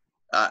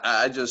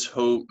I just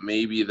hope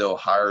maybe they'll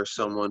hire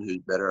someone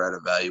who's better at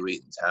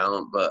evaluating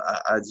talent, but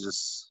I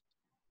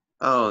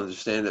don't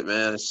understand it,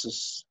 man. It's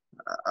just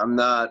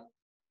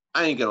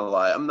I ain't gonna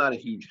lie, I'm not a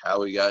huge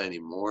Howie guy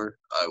anymore.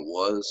 I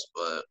was,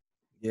 but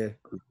yeah,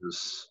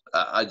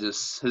 I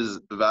just his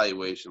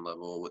evaluation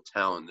level with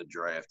talent in the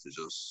draft is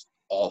just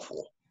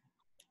awful.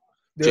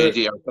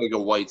 JJ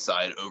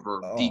Arcega-Whiteside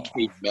over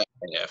DK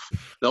Metcalf.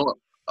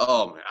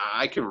 Man,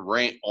 I can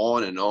rant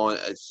on and on.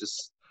 It's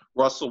just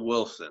Russell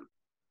Wilson,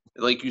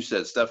 like you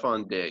said,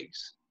 Stephon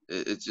Diggs.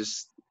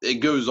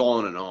 It goes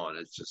on and on.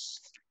 It's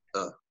just.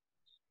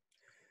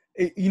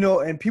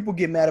 And people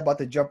get mad about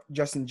the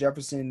Justin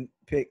Jefferson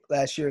pick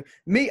last year.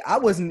 Me, I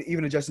wasn't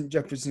even a Justin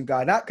Jefferson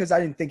guy, not because I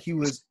didn't think he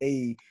was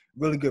a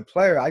really good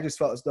player. I just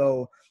felt as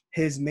though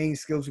his main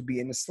skills would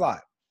be in the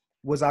slot.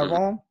 Was I Mm-hmm.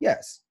 wrong?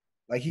 Yes.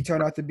 Like, he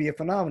turned out to be a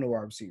phenomenal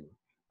wide receiver.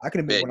 I can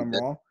admit Yeah, when he I'm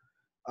did. wrong.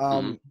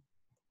 Mm-hmm.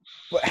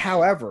 But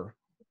however,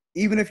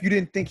 even if you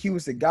didn't think he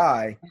was the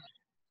guy,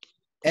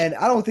 and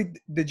I don't think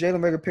the Jalen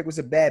Reagor pick was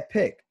a bad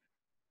pick.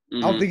 I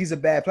don't Mm-hmm. think he's a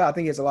bad player. I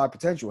think he has a lot of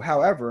potential.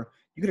 However,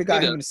 you could have He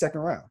got him does. in the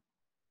second round.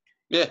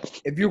 Yeah,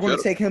 If he you're going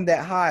could to have. take him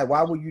that high,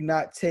 why would you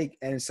not take,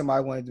 and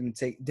somebody wanted them to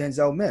take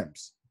Denzel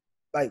Mims?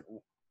 Like,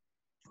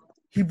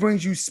 he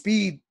brings you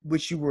speed,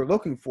 which you were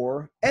looking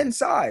for, and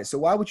size. So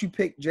why would you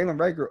pick Jalen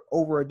Reagor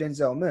over a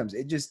Denzel Mims?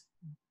 It just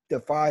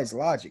defies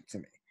logic to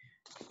me.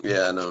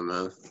 Yeah, I know,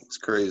 man. It's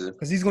crazy.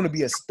 Because he's going to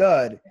be a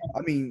stud.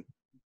 I mean,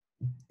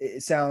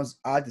 it sounds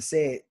odd to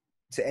say it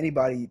to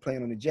anybody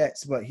playing on the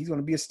Jets, but he's going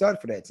to be a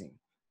stud for that team.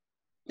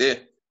 Yeah.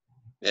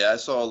 Yeah, I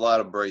saw a lot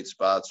of bright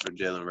spots for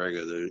Jalen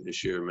Reagor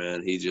this year,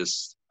 man.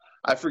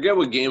 I forget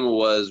what game it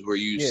was where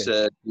you Yeah.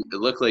 said it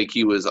looked like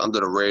he was under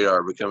the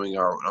radar becoming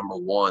our number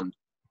one,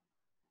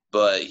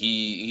 but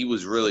he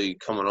was really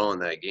coming on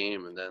that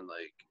game. And then,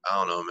 like, I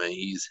don't know, man,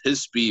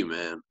 his speed,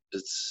 man,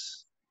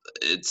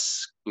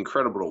 it's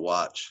incredible to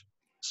watch.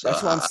 So,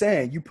 That's what I'm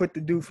saying. You put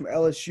the dude from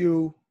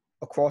LSU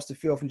across the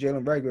field from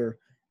Jalen Reagor.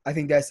 I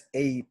think that's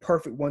a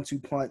perfect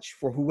 1-2 punch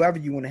for whoever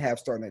you want to have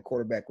starting at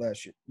quarterback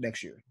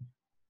next year.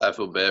 I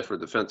feel bad for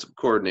defensive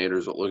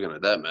coordinators looking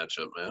at that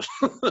matchup,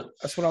 man.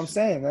 That's what I'm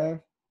saying,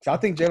 man. So I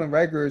think Jalen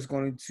Reagor is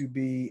going to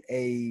be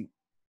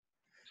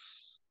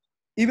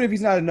even if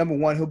he's not a number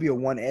one, he'll be a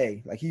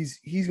 1A. Like, he's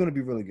going to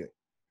be really good.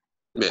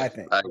 Yeah, I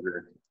think. I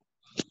agree.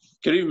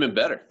 Could have even been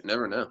better.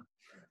 Never know.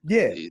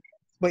 Yeah.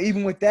 But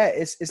even with that,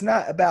 it's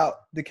not about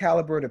the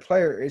caliber of the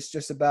player. It's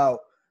just about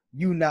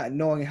you not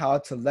knowing how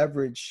to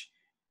leverage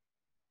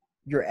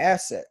your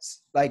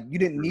assets. Like, you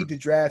didn't need to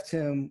draft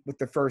him with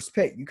the first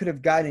pick. You could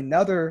have gotten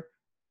another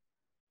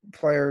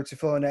player to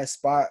fill in that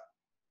spot,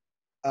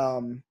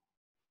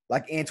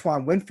 like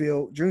Antoine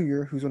Winfield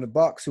Jr., who's on the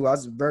Bucks, who I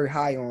was very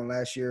high on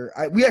last year.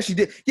 We actually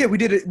did. Yeah, we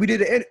did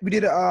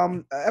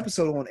a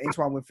episode on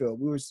Antoine Winfield.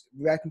 We was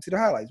reacting to the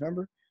highlights.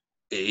 Remember?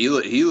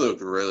 Yeah, he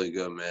looked really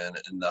good, man.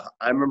 And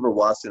I remember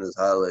watching his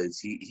highlights.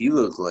 He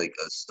looked like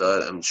a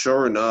stud. And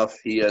sure enough,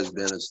 he has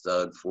been a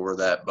stud for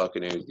that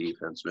Buccaneers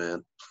defense,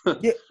 man.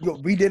 Yeah,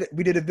 we did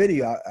a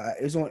video.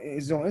 It's on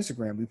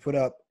Instagram.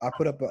 I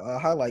put up a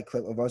highlight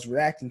clip of us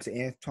reacting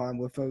to Antoine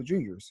Winfield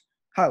Jr.'s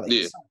Yeah,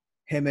 highlights.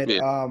 Him at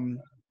yeah,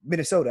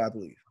 Minnesota, I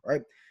believe,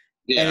 right?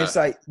 And yeah. it's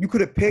like you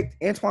could have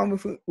picked Antoine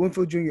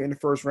Winfield Jr. in the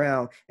first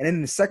round, and then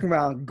in the second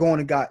round, going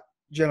and got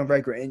Jalen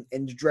Reagor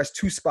and addressed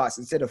two spots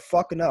instead of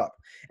fucking up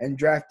and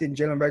drafting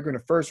Jalen Reagor in the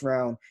first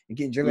round and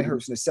getting Jalen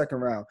Hurts in the second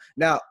round.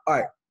 Now, all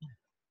right.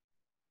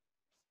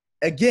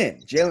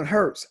 Again, Jalen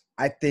Hurts,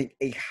 I think,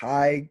 a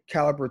high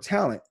caliber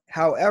talent.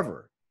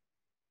 However,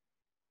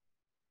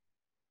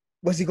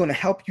 was he going to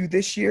help you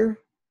this year?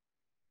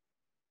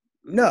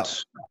 No.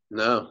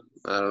 No,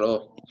 not at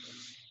all.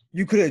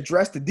 You could have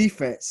addressed the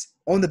defense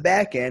on the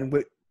back end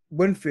with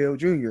Winfield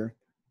Jr.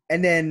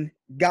 and then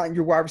gotten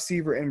your wide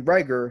receiver in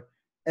Reagor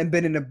and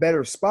been in a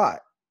better spot.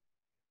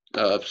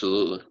 Oh,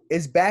 absolutely.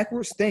 It's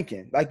backwards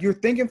thinking. Like, you're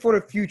thinking for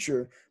the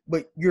future,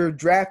 but you're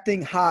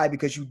drafting high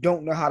because you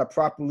don't know how to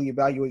properly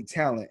evaluate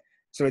talent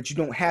so that you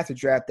don't have to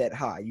draft that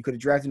high. You could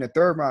have drafted in the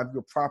third round if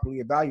you're properly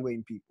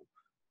evaluating people.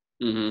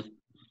 Mm-hmm.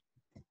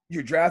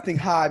 You're drafting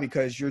high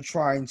because you're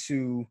trying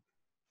to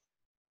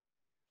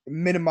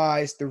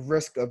minimize the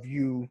risk of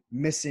you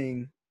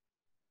missing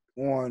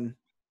on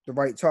the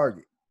right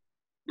target.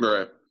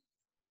 Right.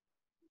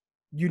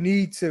 You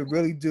need to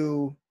really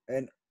do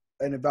an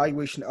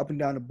evaluation up and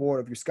down the board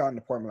of your scouting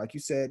department, like you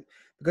said,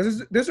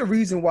 because there's a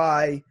reason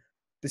why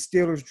the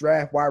Steelers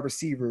draft wide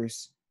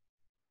receivers,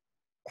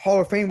 Hall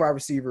of Fame wide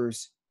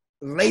receivers,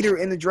 later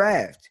in the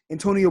draft.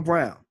 Antonio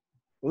Brown,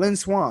 Lynn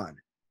Swann,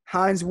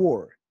 Hines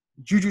Ward,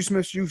 Juju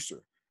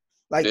Smith-Schuster.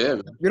 Like, Yeah.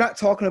 you're not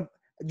talking about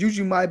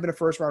Juju might have been a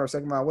first round or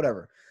second round,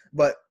 whatever.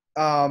 But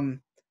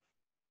Antoine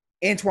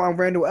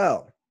Randall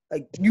L.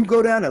 Like, you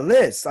go down the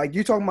list. Like,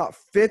 you're talking about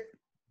fifth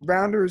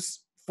rounders,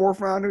 fourth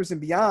rounders,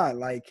 and beyond.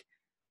 Like,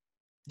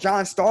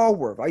 John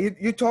Stallworth. Like,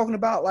 you're talking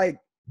about, like,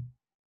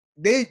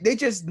 they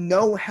just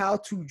know how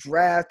to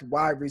draft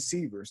wide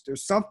receivers.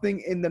 There's something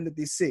in them that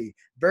they see.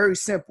 Very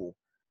simple.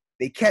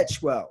 They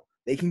catch well.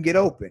 They can get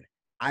open.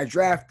 I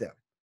draft them.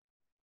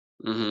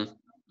 Mm-hmm.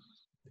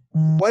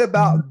 What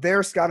about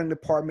their scouting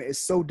department is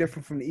so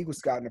different from the Eagles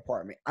scouting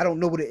department? I don't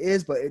know what it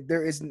is, but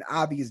there is an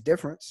obvious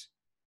difference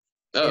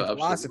in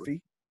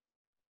philosophy.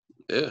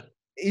 Yeah.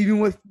 Even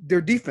with their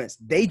defense,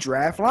 they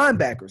draft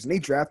linebackers, and they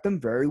draft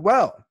them very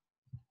well.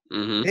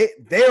 Mm-hmm.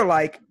 They're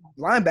like,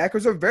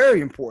 linebackers are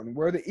very important,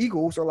 where the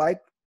Eagles are like,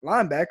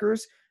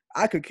 linebackers,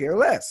 I could care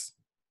less.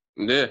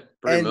 Yeah,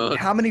 pretty much.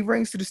 How many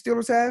rings do the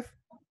Steelers have?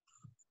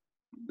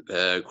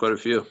 Quite a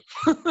few.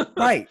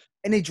 Right.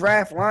 And they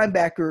draft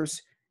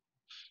linebackers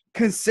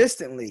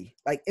consistently,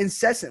 like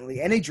incessantly,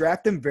 and they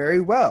draft them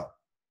very well.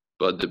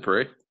 Bud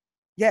Dupree.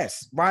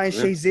 Yes, Ryan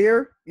Yeah.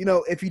 Shazier,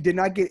 if he did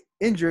not get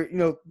injured,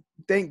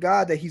 thank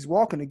God that he's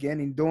walking again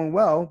and doing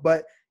well.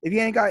 But if he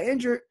ain't got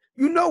injured,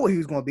 you know what he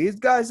was going to be. This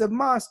guy's a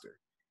monster.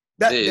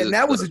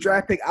 That was a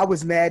draft pick. I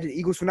was mad at the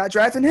Eagles for not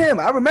drafting him.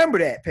 I remember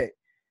that pick.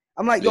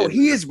 I'm like, yo,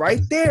 he is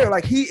right there.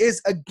 Like, he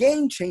is a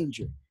game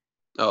changer.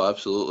 Oh,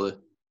 absolutely.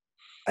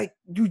 Like,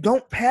 you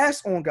don't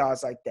pass on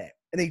guys like that.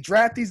 And they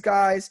draft these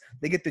guys.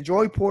 They get the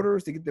Joey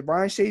Porters. They get the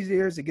Brian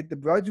Shaziers. They get the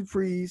Bud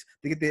Duprees.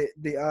 They get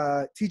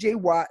the T.J.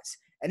 Watts.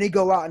 And they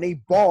go out and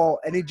they ball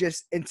and they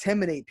just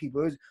intimidate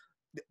people.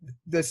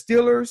 The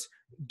Steelers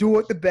do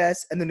it the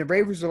best. And then the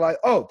Ravens are like,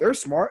 oh, they're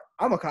smart.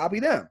 I'm going to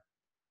copy them.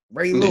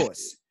 Ray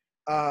Lewis.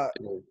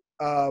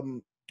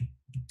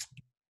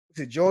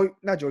 Is it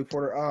not Joey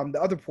Porter,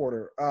 the other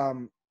Porter,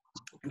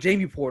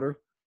 Jamie Porter,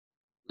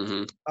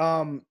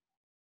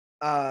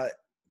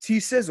 T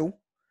Sizzle,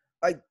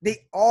 like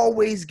they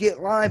always get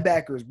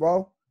linebackers,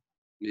 bro.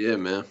 Yeah,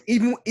 man.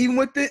 Even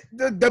with the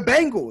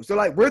Bengals, they're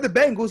like, we're the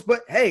Bengals,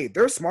 but hey,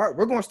 they're smart.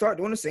 We're gonna start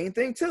doing the same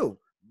thing too.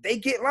 They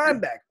get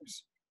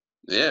linebackers.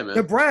 Yeah, man.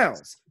 The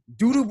Browns,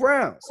 doo-doo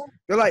Browns.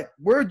 They're like,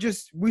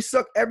 we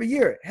suck every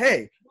year.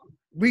 Hey,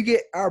 we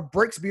get our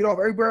bricks beat off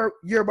every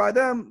year by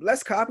them.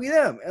 Let's copy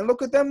them and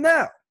look at them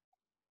now.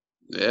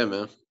 Yeah,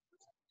 man.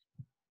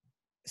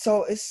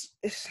 So it's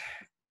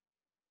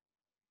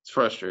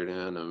frustrating,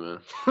 I know, man.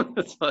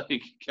 It's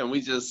like,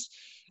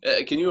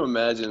 can you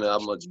imagine how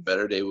much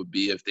better they would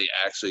be if they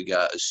actually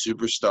got a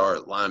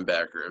superstar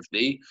linebacker?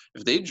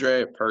 If they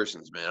draft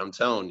Persons, man, I'm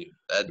telling you,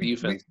 that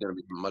defense is going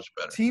to be much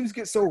better. Teams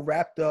get so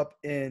wrapped up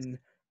in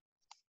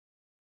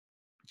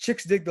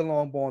chicks dig the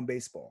long ball in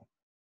baseball.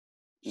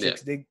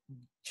 Chicks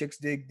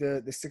dig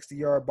the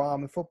 60-yard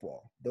bomb in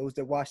football. Those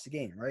that watch the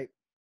game, right?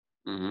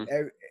 Mm-hmm.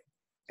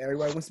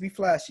 Everybody wants to be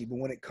flashy, but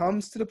when it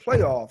comes to the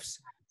playoffs,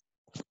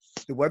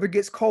 the weather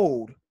gets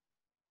cold.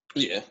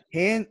 Yeah.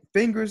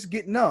 Fingers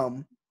get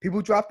numb.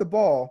 People drop the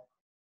ball.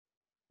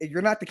 If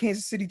you're not the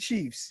Kansas City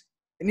Chiefs,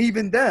 and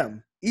even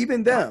them,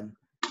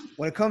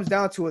 when it comes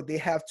down to it, they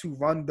have to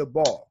run the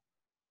ball.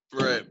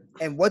 Right.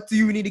 And what do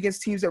you need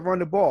against teams that run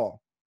the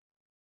ball?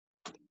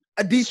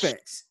 A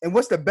defense. And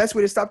what's the best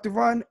way to stop the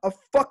run? A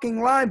fucking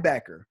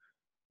linebacker.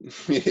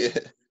 Yeah.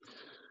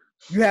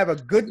 You have a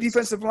good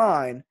defensive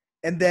line,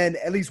 and then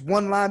at least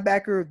one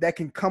linebacker that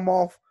can come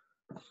off,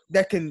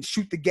 that can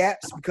shoot the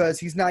gaps because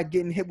he's not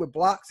getting hit with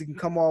blocks. He can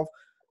come off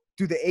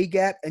through the A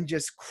gap and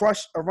just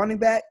crush a running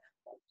back.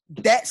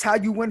 That's how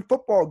you win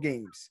football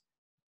games.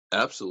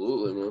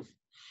 Absolutely, man.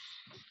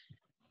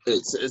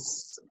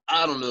 It's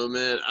I don't know,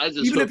 man.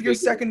 Even if your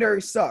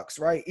secondary sucks,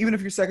 right? Even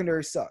if your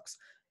secondary sucks,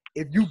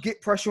 if you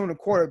get pressure on the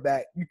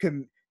quarterback, you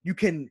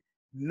can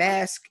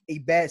mask a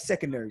bad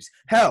secondaries.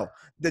 Hell,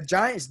 the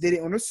Giants did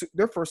it on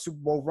their first Super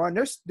Bowl run.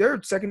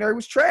 Their secondary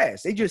was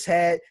trash. They just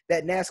had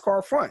that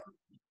NASCAR front.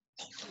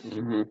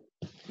 Mm-hmm.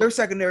 Their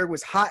secondary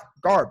was hot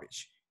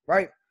garbage,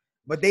 right?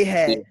 But they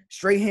had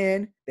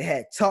Strahan, they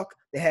had Tuck,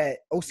 they had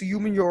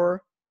OCU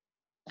Manure,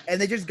 and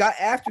they just got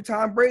after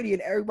Tom Brady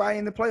and everybody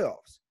in the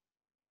playoffs.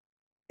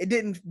 It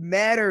didn't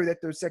matter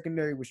that their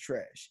secondary was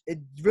trash. It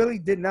really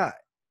did not.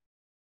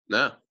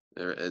 No,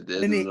 it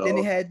didn't. Then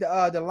they had the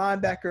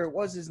linebacker.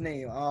 What's his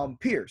name?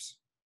 Pierce,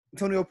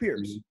 Antonio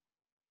Pierce,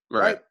 mm-hmm.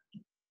 Right?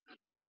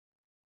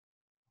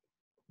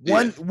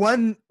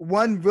 One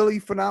really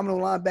phenomenal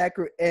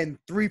linebacker and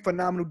 3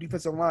 phenomenal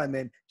defensive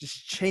linemen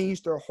just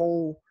changed their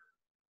whole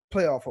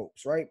playoff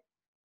hopes, right?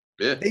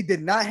 Yeah. They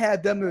did not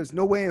have them. There's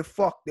no way in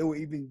fuck they would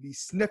even be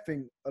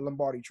sniffing a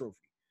Lombardi trophy.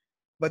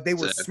 But they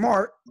were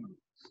smart,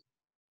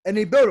 and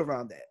they built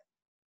around that.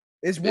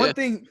 It's one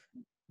thing.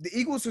 The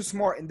Eagles are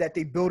smart in that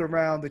they build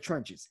around the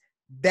trenches.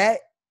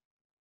 That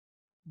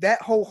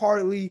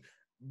wholeheartedly,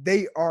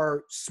 they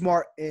are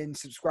smart in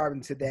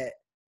subscribing to that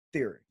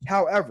theory.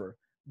 However,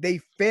 they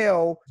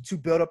fail to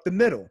build up the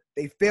middle.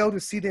 They fail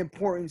to see the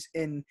importance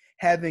in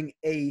having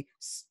a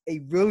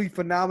really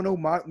phenomenal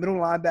middle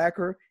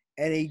linebacker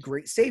and a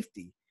great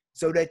safety,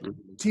 so that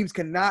teams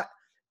cannot.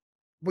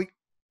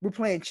 We're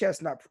playing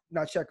chess,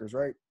 not checkers,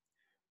 right?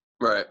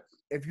 Right.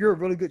 If you're a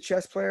really good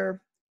chess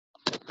player,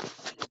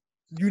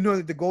 you know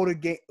that the goal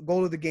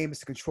of the game is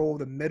to control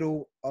the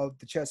middle of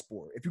the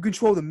chessboard. If you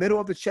control the middle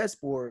of the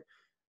chessboard,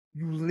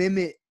 you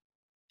limit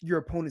your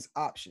opponent's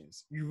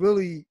options. You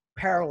really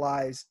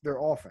paralyze their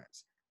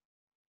offense.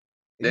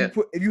 If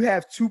you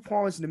have 2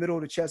 pawns in the middle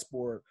of the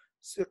chessboard,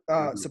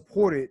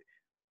 supported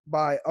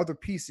by other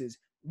pieces,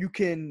 you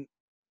can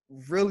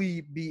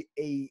really be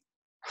an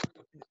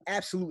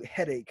absolute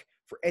headache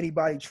for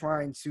anybody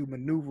trying to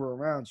maneuver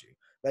around you.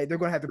 Like, they're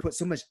going to have to put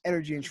so much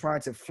energy in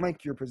trying to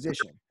flank your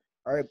position.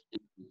 All right.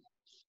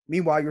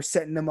 Meanwhile, you're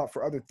setting them up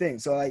for other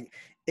things. So, like,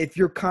 if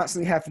you're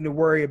constantly having to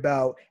worry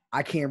about,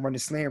 I can't run the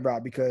slant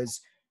route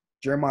because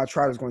Jeremiah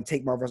Trotter is going to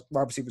take my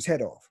wide receiver's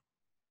head off.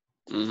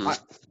 Mm-hmm.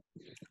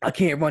 I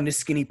can't run this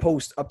skinny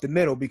post up the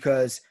middle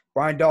because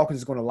Brian Dawkins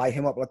is going to light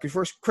him up like your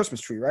first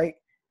Christmas tree, right?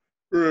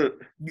 Right.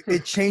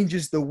 It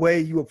changes the way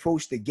you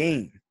approach the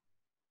game.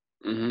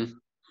 Mm-hmm.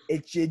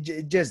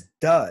 It just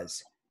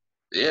does.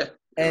 Yeah.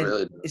 And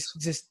really does. It's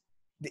just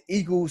the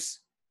Eagles.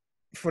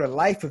 for the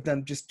life of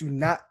them, just do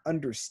not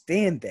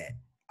understand that.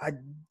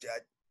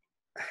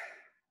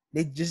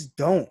 They just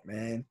don't,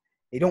 man.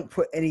 They don't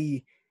put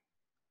any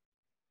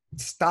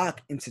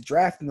stock into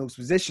drafting those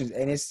positions,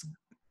 and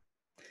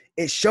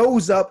it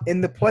shows up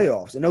in the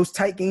playoffs. In those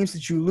tight games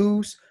that you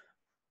lose,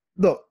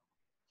 look,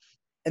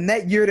 in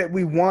that year that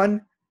we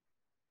won,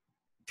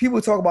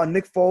 people talk about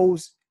Nick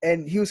Foles,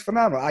 and he was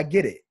phenomenal. I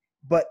get it.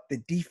 But the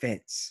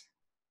defense.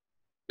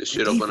 It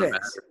should have won a matter.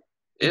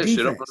 The Yeah, it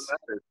should have won defense.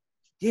 a matter.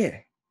 Yeah.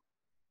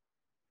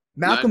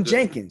 Malcolm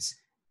Jenkins,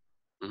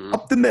 Mm-hmm.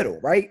 up the middle,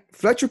 right?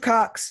 Fletcher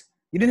Cox.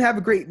 You didn't have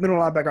a great middle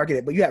linebacker, I get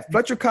it. But you have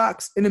Fletcher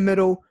Cox in the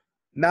middle,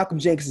 Malcolm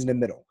Jenkins in the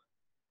middle.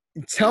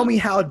 And tell me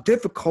how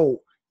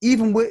difficult,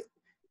 even with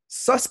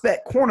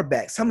suspect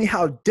cornerbacks, tell me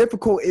how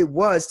difficult it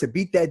was to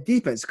beat that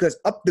defense, because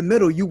up the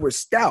middle, you were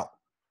stout.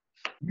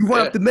 You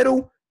run up the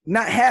middle,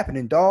 not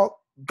happening, dog.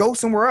 Go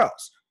somewhere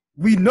else.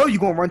 We know you're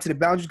going to run to the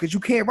boundaries because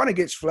you can't run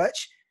against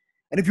Fletch.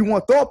 And if you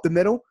want to throw up the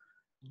middle,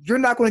 you're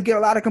not going to get a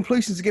lot of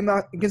completions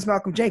against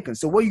Malcolm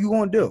Jenkins. So what are you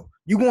going to do?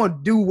 You're going to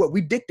do what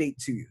we dictate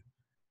to you.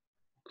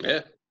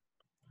 Yeah.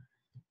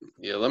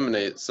 You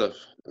eliminate stuff.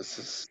 This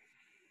is,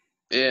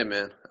 yeah,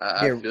 man.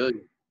 I feel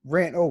you.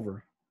 Rant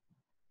over.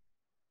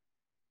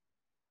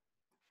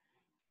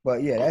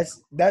 But yeah,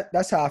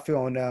 that's how I feel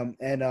on them.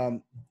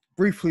 And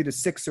briefly, the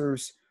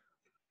Sixers.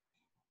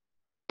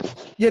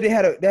 Yeah, they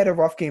had a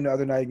rough game the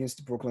other night against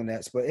the Brooklyn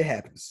Nets, but it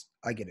happens.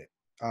 I get it.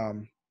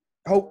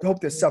 Hope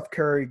that Seth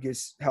Curry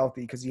gets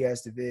healthy because he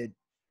has the vid.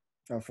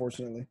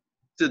 Unfortunately,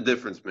 it's a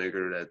difference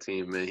maker to that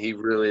team, man. He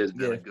really has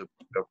been a good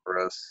pickup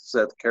for us.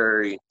 Seth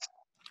Curry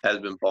has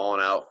been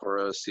balling out for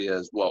us. He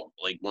has one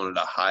of the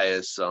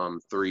highest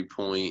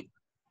 3-point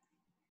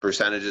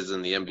percentages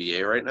in the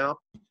NBA right now,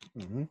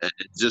 and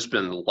it's just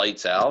been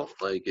lights out.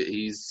 Like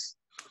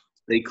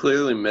they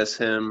clearly miss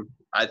him.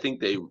 I think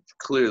they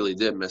clearly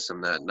did miss him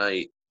that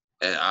night,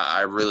 and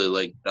I really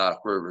like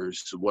Doc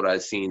Rivers. What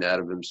I've seen out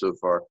of him so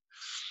far.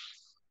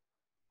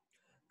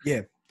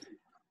 Yeah,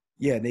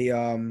 they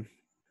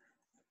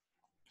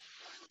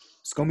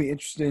it's gonna be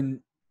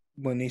interesting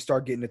when they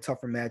start getting the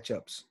tougher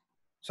matchups.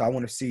 So I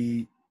want to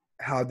see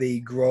how they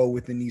grow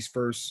within these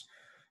first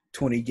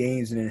 20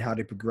 games and then how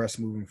they progress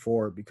moving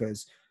forward,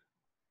 because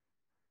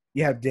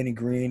you have Denny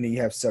Green and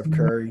you have Seth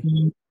Curry.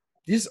 You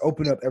just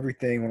open up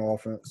everything on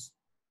offense.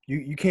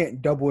 You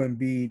can't double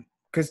Embiid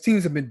because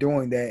teams have been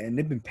doing that and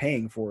they've been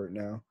paying for it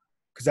now.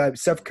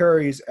 Because Seth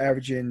Curry is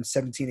averaging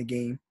 17 a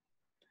game.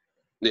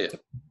 Yeah.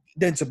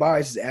 Then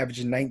Tobias is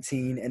averaging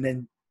 19, and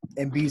then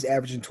Embiid's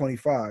averaging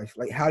 25.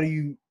 Like, how do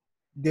you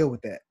deal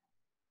with that?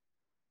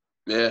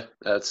 Yeah,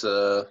 that's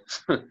a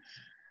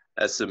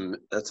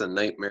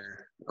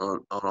nightmare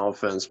on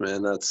offense,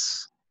 man.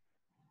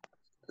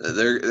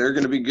 They're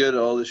going to be good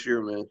all this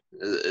year, man.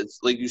 It's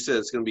like you said,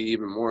 it's going to be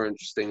even more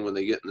interesting when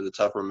they get into the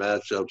tougher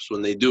matchups,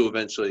 when they do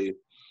eventually,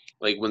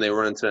 like when they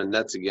run into the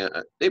Nets again.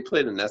 They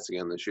play the Nets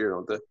again this year,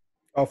 don't they?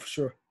 Oh, for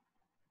sure.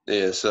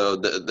 Yeah, so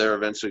they're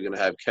eventually going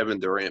to have Kevin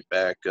Durant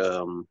back,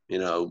 or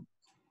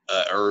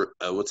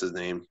what's his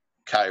name?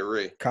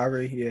 Kyrie,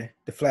 yeah.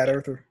 The flat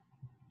earther.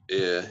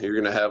 Yeah, you're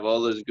going to have all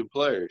those good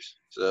players.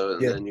 So,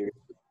 and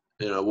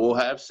then we'll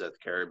have Seth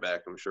Curry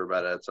back, I'm sure,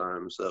 by that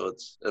time. So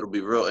it'll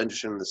be real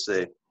interesting to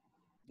see.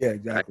 Yeah,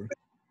 exactly.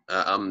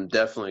 I'm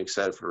definitely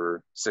excited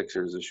for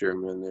Sixers this year,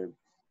 man. They're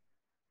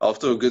off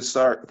to a good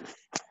start.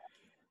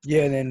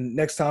 Yeah, and then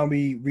next time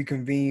we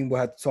reconvene,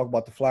 we'll have to talk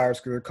about the Flyers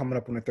because they're coming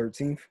up on the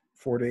 13th,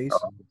 4 days.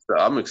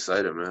 I'm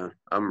excited, man.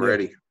 I'm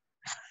ready.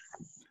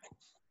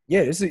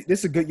 Yeah, this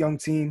is a good young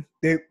team.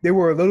 They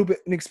were a little bit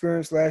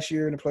inexperienced last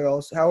year in the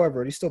playoffs.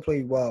 However, they still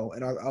played well,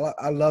 and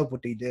I love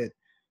what they did.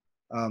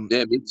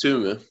 Yeah, me too,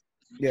 man.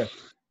 Yeah.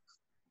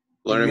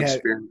 Learning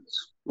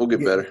experience. We'll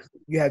get better.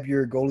 You have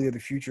your goalie of the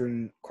future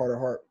in Carter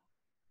Hart.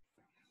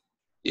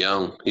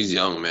 Young. He's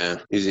young, man.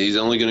 He's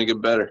only going to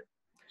get better.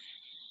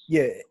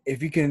 Yeah,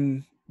 if you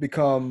can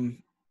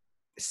become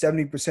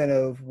 70%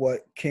 of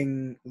what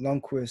King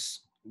Lundqvist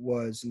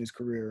was in his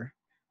career,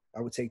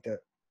 I would take that.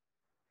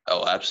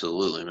 Oh,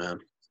 absolutely, man.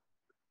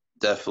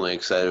 Definitely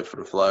excited for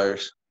the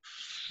Flyers.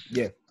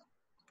 Yeah.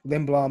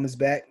 Lindblom is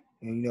back,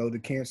 and, the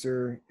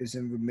cancer is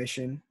in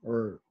remission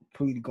or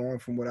completely gone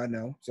from what I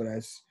know. So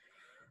that's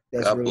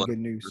really good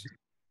news.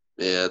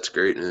 Yeah, that's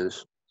great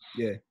news.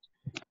 Yeah.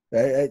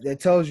 That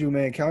tells you,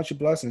 man, count your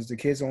blessings. The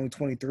kid's only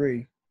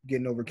 23,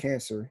 getting over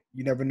cancer.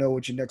 You never know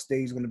what your next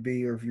day is going to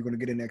be or if you're going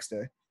to get it next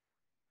day.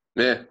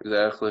 Yeah,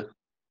 exactly.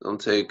 Don't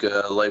take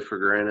life for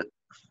granted.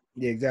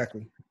 Yeah,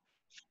 exactly.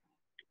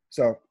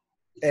 So,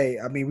 hey,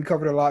 I mean, we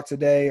covered a lot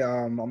today.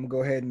 I'm going to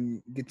go ahead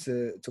and get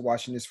to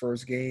watching this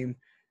first game.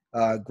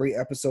 Great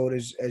episode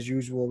as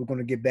usual. We're going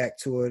to get back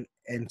to it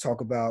and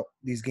talk about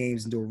these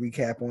games and do a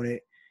recap on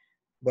it.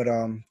 But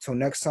till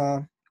next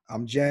time,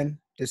 I'm Jen.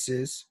 This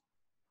is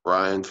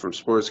Ryan from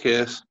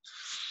Sportscast.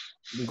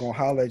 We're going to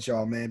holler at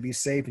y'all, man. Be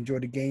safe, enjoy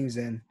the games,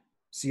 and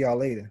see y'all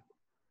later.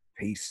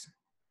 Peace.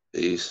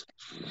 Peace.